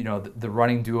 And, the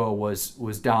running duo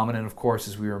was dominant, of course,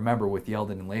 as we remember, with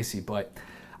Yeldon and Lacey. But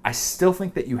I still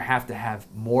think that you have to have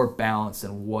more balance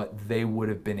than what they would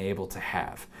have been able to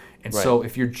have. And so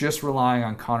if you're just relying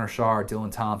on Connor Shaw or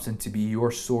Dylan Thompson to be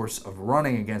your source of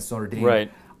running against Notre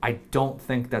Dame, I don't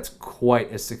think that's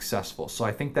quite as successful. So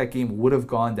I think that game would have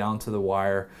gone down to the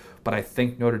wire, but I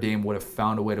think Notre Dame would have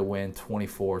found a way to win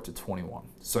 24-21.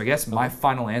 So I guess my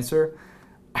final answer,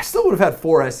 I still would have had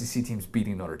 4 SEC teams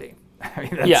beating Notre Dame. I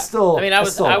mean, that's still. I mean,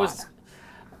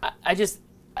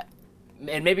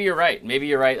 and maybe you're right. Maybe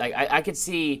you're right. Like I could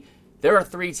see there are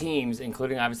 3 teams,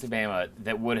 including obviously Bama,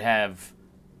 that would have.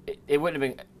 It wouldn't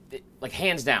have been like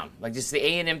hands down. Like just the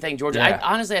A&M thing, Georgia. Yeah.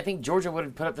 I think Georgia would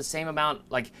have put up the same amount.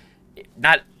 Like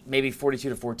not maybe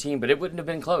 42-14, but it wouldn't have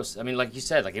been close. I mean, like you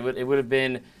said, like it would have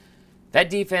been that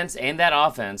defense and that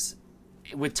offense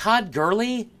with Todd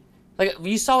Gurley. Like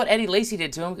you saw what Eddie Lacy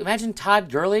did to him. Imagine Todd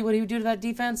Gurley, what he would do to that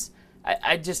defense.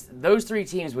 I just those 3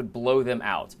 teams would blow them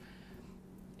out.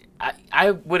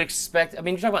 I would expect. I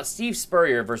mean, you're talking about Steve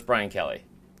Spurrier versus Brian Kelly.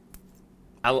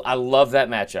 I love that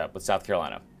matchup with South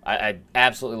Carolina. I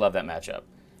absolutely love that matchup.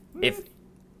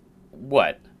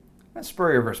 What? That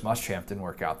Spurrier versus Muschamp didn't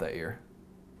work out that year.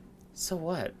 So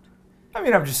what? I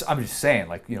mean, I'm just saying,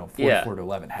 44 to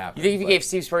 11 happened. You think if you gave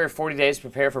Steve Spurrier 40 days to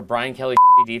prepare for Brian Kelly's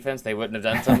defense, they wouldn't have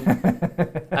done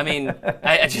something? I mean,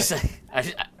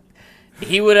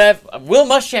 he would have. Will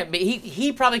Muschamp,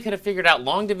 he probably could have figured out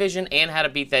long division and how to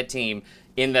beat that team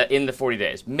in the 40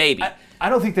 days. Maybe. I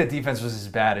don't think that defense was as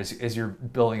bad as you're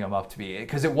building them up to be,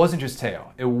 because it wasn't just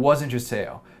Teo.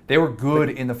 They were good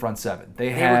in the front seven. They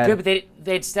were good, but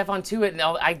they had Stephon Tuitt, and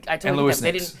I told and you Lewis that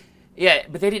they Nix. didn't. Yeah,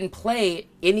 but they didn't play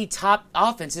any top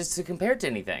offenses to compare it to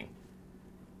anything.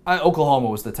 Oklahoma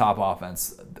was the top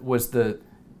offense. Was the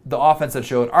offense that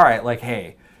showed, all right,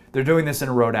 hey, they're doing this in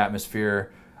a road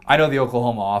atmosphere. I know the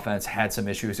Oklahoma offense had some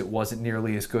issues. It wasn't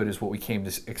nearly as good as what we came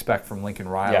to expect from Lincoln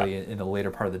Riley in the later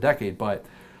part of the decade, but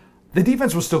the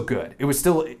defense was still good. It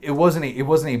wasn't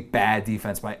a bad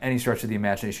defense by any stretch of the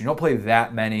imagination. You don't play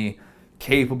that many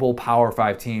capable Power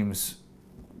 5 teams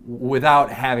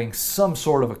without having some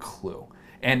sort of a clue.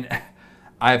 And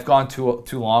I've gone too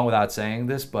long without saying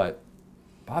this, but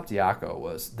Bob Diaco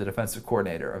was the defensive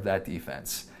coordinator of that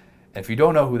defense. And if you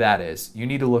don't know who that is, you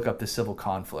need to look up the civil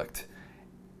conflict,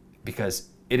 because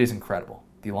it is incredible.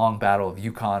 The long battle of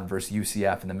UConn versus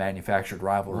UCF and the manufactured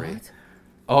rivalry. What?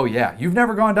 Oh, yeah. You've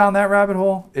never gone down that rabbit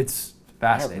hole? It's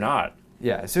fascinating. I have not.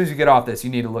 Yeah, as soon as you get off this,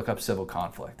 you need to look up civil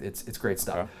conflict. It's great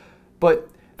stuff. Okay. But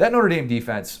that Notre Dame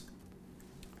defense,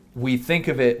 we think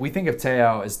of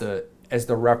Teo as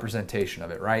the representation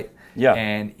of it, right? Yeah.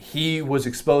 And he was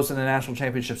exposed in the national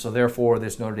championship, so therefore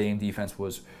this Notre Dame defense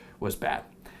was bad.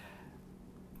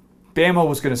 Bama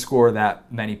was going to score that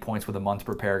many points with a month to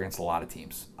prepare against a lot of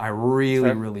teams. I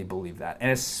really believe that.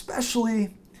 And especially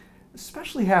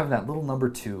having that little number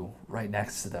 2 right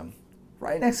next to them.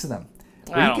 I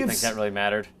don't think that really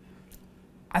mattered.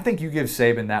 I think you give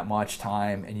Saban that much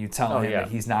time and you tell him that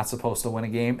he's not supposed to win a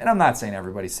game. And I'm not saying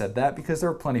everybody said that, because there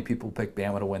are plenty of people who picked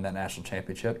Bama to win that national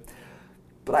championship.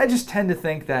 But I just tend to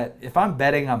think that if I'm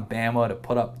betting on Bama to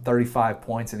put up 35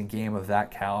 points in a game of that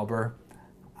caliber,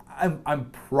 I'm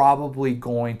probably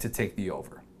going to take the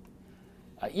over.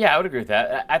 Yeah, I would agree with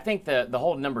that. I think the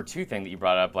whole number 2 thing that you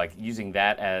brought up, using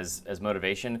that as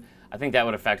motivation, I think that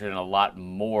would have factored in a lot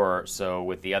more so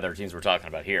with the other teams we're talking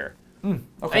about here.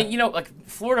 Okay. And,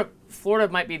 Florida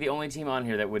might be the only team on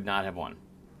here that would not have won.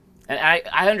 And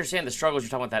I understand the struggles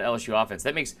you're talking about that LSU offense.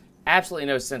 That makes absolutely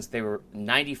no sense. They were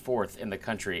 94th in the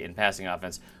country in passing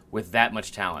offense with that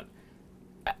much talent.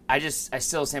 I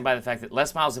still stand by the fact that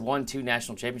Les Miles have won 2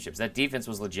 national championships. That defense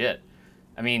was legit.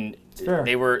 I mean,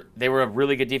 they were a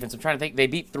really good defense. I'm trying to think. They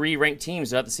beat 3 ranked teams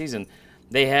throughout the season.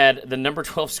 They had the number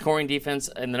 12 scoring defense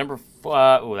and the number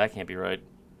that can't be right.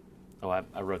 Oh,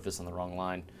 I wrote this on the wrong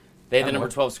line. They had the number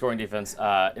 12 scoring defense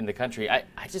in the country.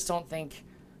 I just don't think.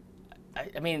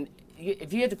 I mean,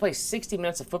 if you had to play 60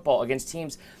 minutes of football against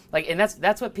teams and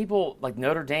that's what people like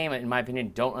Notre Dame, in my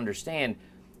opinion, don't understand.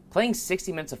 Playing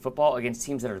 60 minutes of football against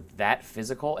teams that are that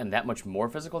physical and that much more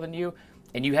physical than you,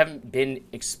 and you haven't been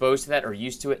exposed to that or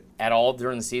used to it at all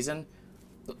during the season.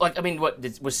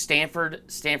 Was Stanford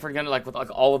going to with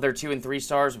all of their 2 and 3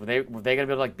 stars? Were they going to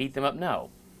be able to beat them up? No.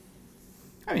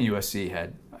 I mean, USC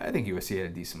had a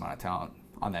decent amount of talent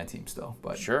on that team still,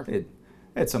 but sure, it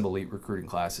had some elite recruiting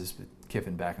classes. But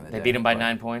Kiffin back in the day, they beat them by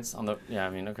 9 points on the. Yeah, I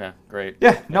mean, okay, great.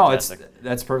 Yeah, no,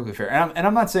 that's perfectly fair. And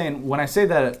I'm not saying when I say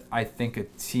that I think a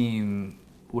team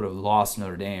would have lost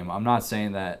Notre Dame, I'm not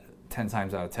saying that 10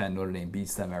 times out of 10 Notre Dame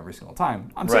beats them every single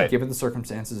time. I'm saying given the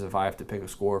circumstances, if I have to pick a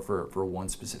score for one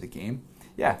specific game,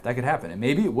 yeah, that could happen. And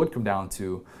maybe it would come down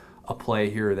to a play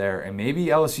here or there, and maybe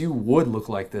LSU would look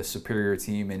like the superior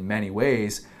team in many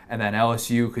ways, and then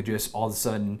LSU could just all of a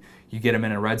sudden you get them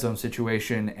in a red zone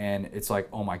situation, and it's like,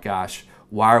 oh my gosh,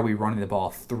 why are we running the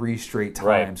ball 3 straight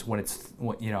times when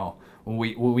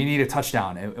we need a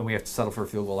touchdown and we have to settle for a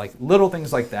field goal? Little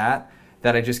things like that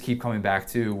I just keep coming back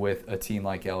to with a team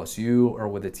like LSU or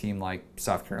with a team like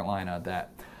South Carolina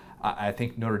that I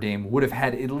think Notre Dame would have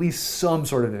had at least some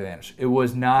sort of advantage. It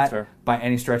was not by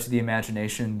any stretch of the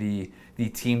imagination the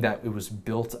team that it was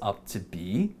built up to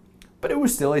be, but it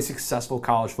was still a successful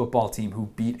college football team who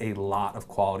beat a lot of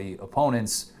quality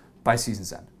opponents by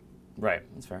season's end. Right,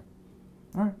 that's fair.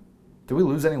 All right. Did we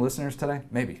lose any listeners today?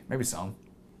 Maybe some.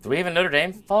 Do we have a Notre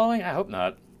Dame following? I hope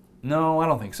not. No, I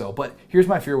don't think so. But here's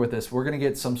my fear with this. We're going to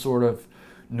get some sort of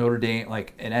Notre Dame,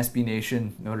 like an SB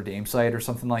Nation Notre Dame site or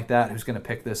something like that, who's going to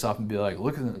pick this up and be like,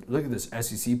 look at this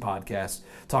SEC podcast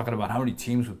talking about how many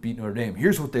teams would beat Notre Dame.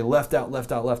 Here's what they left out.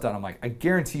 I'm like, I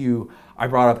guarantee you, I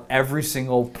brought up every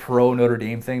single pro Notre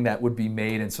Dame thing that would be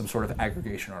made in some sort of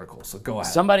aggregation article. So go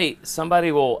ahead.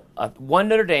 Somebody will, one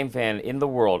Notre Dame fan in the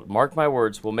world, mark my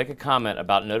words, will make a comment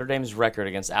about Notre Dame's record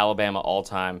against Alabama all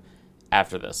time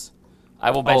after this. I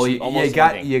will bet you almost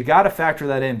anything. You got to factor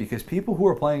that in because people who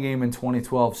were playing a game in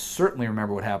 2012 certainly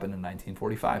remember what happened in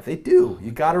 1945. They do.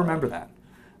 You got to remember that.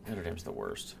 Notre Dame's the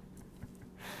worst.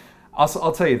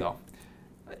 I'll tell you though,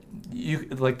 you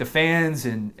like the fans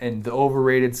and the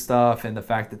overrated stuff and the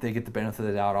fact that they get the benefit of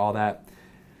the doubt, all that.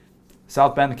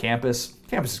 South Bend, the campus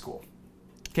is cool.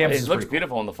 It looks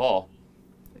beautiful in the fall.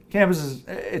 Campus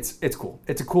is it's cool.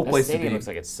 It's a cool place to be. The stadium looks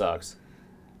like it sucks.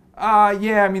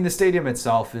 Yeah, I mean the stadium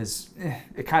itself is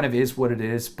it kind of is what it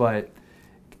is, but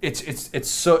it's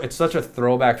such a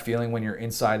throwback feeling when you're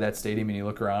inside that stadium and you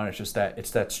look around. It's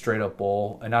that straight up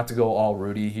bowl, and not to go all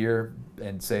Rudy here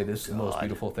and say this is the most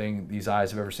beautiful thing these eyes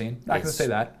have ever seen. Not going to say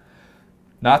that.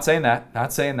 Not saying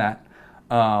that.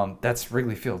 That's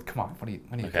Wrigley Field. Come on, what do you?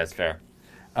 Okay, that's fair.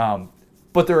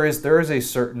 But there is a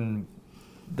certain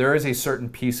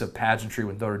piece of pageantry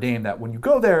with Notre Dame that when you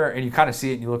go there and you kind of see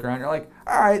it and you look around, you're like,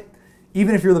 all right,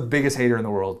 even if you're the biggest hater in the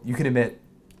world, you can admit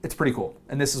it's pretty cool.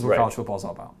 And this is what college football is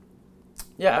all about.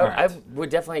 Yeah, I would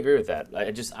definitely agree with that.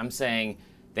 I'm saying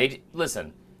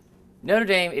listen, Notre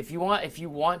Dame, if you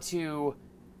want to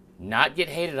not get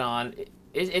hated on,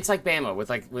 it's like Bama with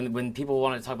like when people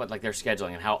want to talk about like their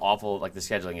scheduling and how awful like the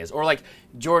scheduling is, or like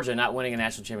Georgia not winning a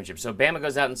national championship. So Bama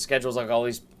goes out and schedules like all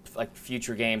these like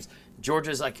future games.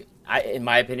 Georgia's like, in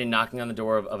my opinion, knocking on the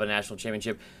door of a national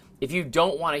championship. If you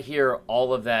don't want to hear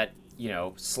all of that,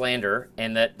 slander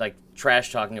and that like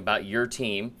trash talking about your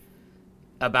team,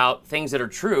 about things that are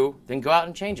true, then go out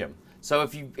and change them. So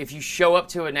if you show up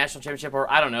to a national championship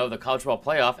or I don't know the college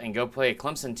football playoff and go play a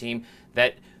Clemson team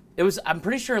that I'm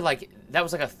pretty sure like that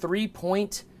was like a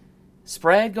 3-point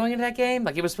spread going into that game.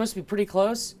 Like it was supposed to be pretty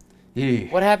close.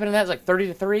 Yeah. What happened in that? It was like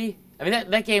 30-3. I mean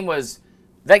that game was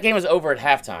over at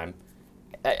halftime.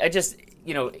 I just,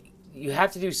 you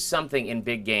have to do something in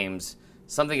big games,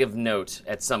 something of note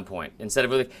at some point. Instead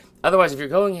of otherwise, if you're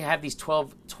going to have these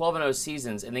 12-0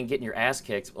 seasons and then getting your ass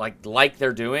kicked like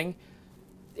they're doing,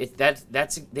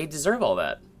 they deserve all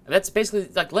that. That's basically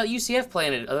like let UCF play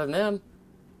in it. Other than them,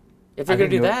 if they're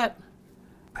going to do that,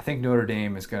 I think Notre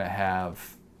Dame is going to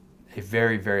have a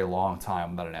very, very long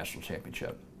time without a national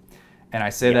championship. And I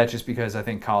say that just because I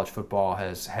think college football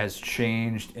has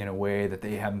changed in a way that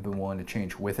they haven't been willing to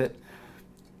change with it.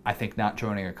 I think not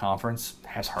joining a conference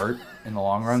has hurt in the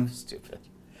long run. Stupid.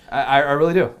 I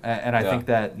really do. And I think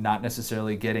that not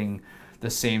necessarily getting the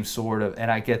same sort of –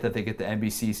 and I get that they get the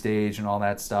NBC stage and all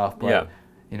that stuff, but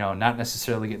not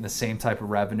necessarily getting the same type of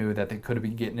revenue that they could have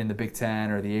been getting in the Big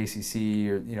Ten or the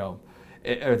ACC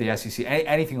or the SEC,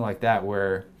 anything like that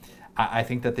where – I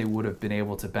think that they would have been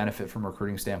able to benefit from a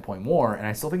recruiting standpoint more, and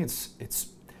I still think it's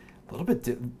a little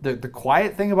bit the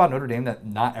quiet thing about Notre Dame that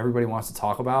not everybody wants to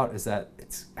talk about is that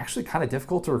it's actually kind of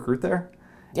difficult to recruit there.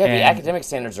 Yeah, the academic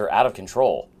standards are out of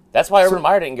control. That's why Urban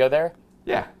Meyer didn't go there.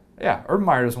 Yeah. Urban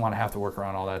Meyer doesn't want to have to work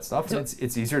around all that stuff, and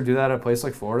it's easier to do that at a place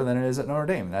like Florida than it is at Notre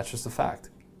Dame. And that's just a fact.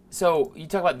 So you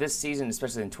talk about this season,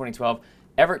 especially in 2012.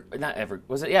 It was Everett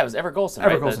Golson, right? Everett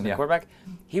Golson, the quarterback.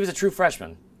 He was a true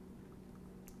freshman.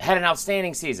 Had an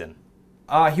outstanding season.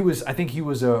 He was a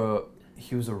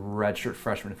redshirt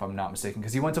freshman, if I'm not mistaken,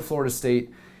 because he went to Florida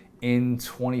State in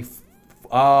 20.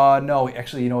 No,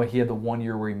 actually, you know what? He had the 1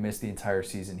 year where he missed the entire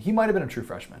season. He might have been a true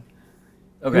freshman.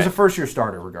 Okay. He was a first-year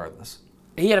starter, regardless.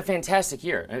 He had a fantastic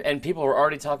year, and people were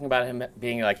already talking about him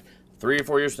being like 3 or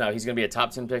 4 years from now, he's going to be a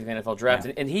top 10 pick in the NFL draft,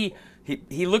 and he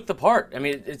looked the part. I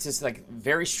mean, it's just like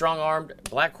very strong-armed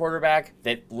black quarterback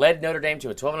that led Notre Dame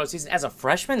to a 12-0 season as a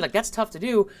freshman. Like that's tough to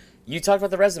do. You talked about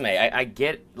the resume. I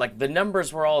get like the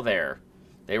numbers were all there.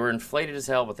 They were inflated as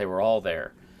hell, but they were all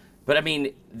there. But I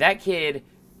mean, that kid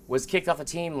was kicked off the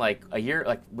team like a year,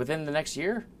 like within the next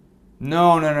year.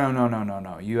 No.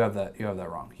 You have that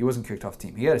wrong. He wasn't kicked off the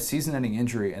team. He had a season-ending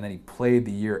injury, and then he played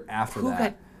the year after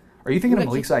that. Are you thinking of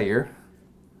Malik Zaire?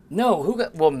 No, who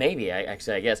got? Well, maybe I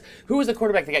guess. Who was the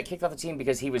quarterback that got kicked off the team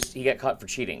because he got caught for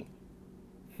cheating?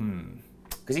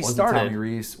 Because he started.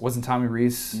 Wasn't Tommy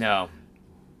Rees? No.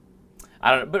 I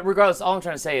don't know. But regardless, all I'm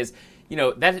trying to say is,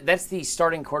 that's the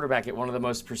starting quarterback at one of the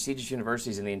most prestigious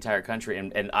universities in the entire country,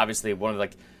 and obviously one of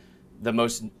like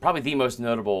probably the most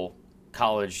notable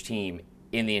college team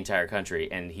in the entire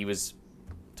country, and he was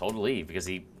told to leave because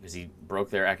he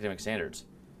broke their academic standards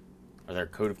or their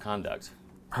code of conduct.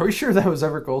 Are we sure that was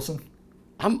Everett Golson?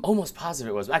 I'm almost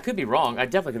positive it was. I could be wrong. I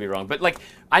definitely could be wrong. But, like,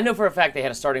 I know for a fact they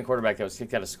had a starting quarterback that was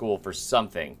kicked out of school for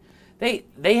something. They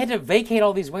had to vacate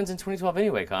all these wins in 2012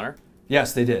 anyway, Connor.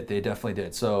 Yes, they did. They definitely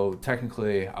did. So,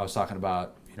 technically, I was talking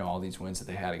about, all these wins that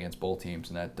they had against bowl teams,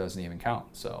 and that doesn't even count.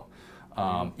 So,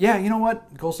 yeah, you know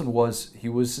what? Golson was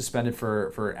suspended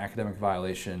for academic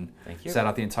violation. Thank you. Sat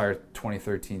out the entire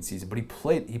 2013 season, but he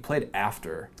played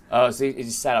after. Oh, so he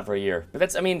just sat out for a year. But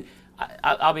that's,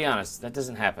 I'll be honest, that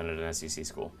doesn't happen at an SEC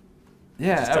school.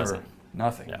 Yeah, ever. Doesn't.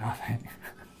 Nothing.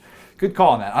 Good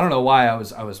call on that. I don't know why I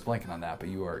was blanking on that, but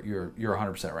you're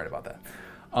 100% right about that.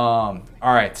 All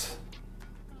right.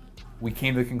 We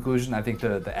came to the conclusion. I think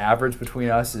the average between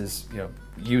us is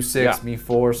you 6, me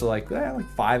 4. So like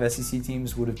 5 SEC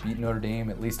teams would have beaten Notre Dame,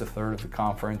 at least a third of the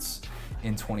conference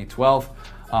in 2012.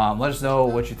 Let us know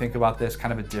what you think about this.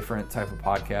 Kind of a different type of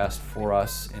podcast for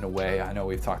us in a way. I know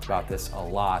we've talked about this a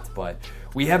lot, but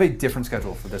we have a different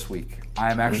schedule for this week.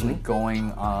 I am actually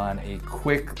going on a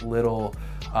quick little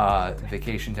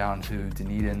vacation down to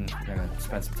Dunedin. We're going to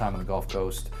spend some time on the Gulf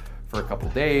Coast for a couple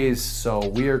days. So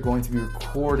we are going to be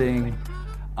recording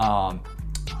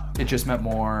It Just Meant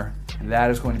More.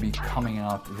 That is going to be coming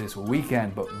out this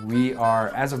weekend, but we are,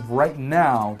 as of right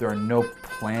now, there are no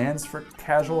plans for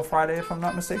Casual Friday, if I'm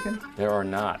not mistaken. There are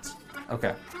not.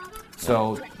 Okay.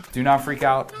 So do not freak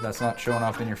out. That's not showing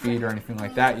up in your feed or anything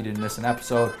like that. You didn't miss an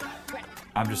episode.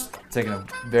 I'm just taking a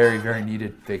very, very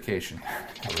needed vacation.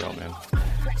 For real, man.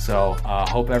 So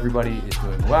hope everybody is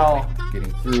doing well,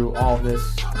 getting through all of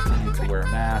this, continue to wear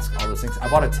a mask, all those things. I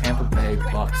bought a Tampa Bay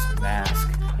Bucks mask,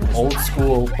 old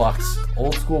school Bucks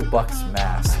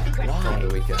mask over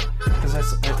the weekend because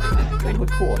they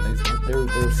look cool and they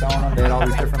were selling them. They had all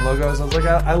these different logos. I was like,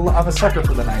 I'm a sucker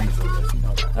for the '90s logos. You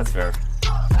know that. That's fair.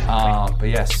 But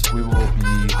yes, we will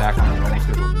be back on the normal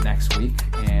schedule next week,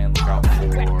 and look out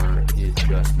for It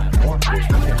Just Meant More this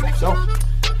weekend. So,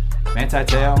 Manti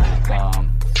Te'o,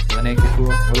 Lene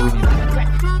Kekua, what do we need to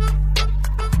do?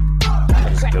 I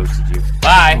just ghosted you.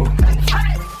 Bye!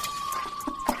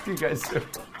 You guys do.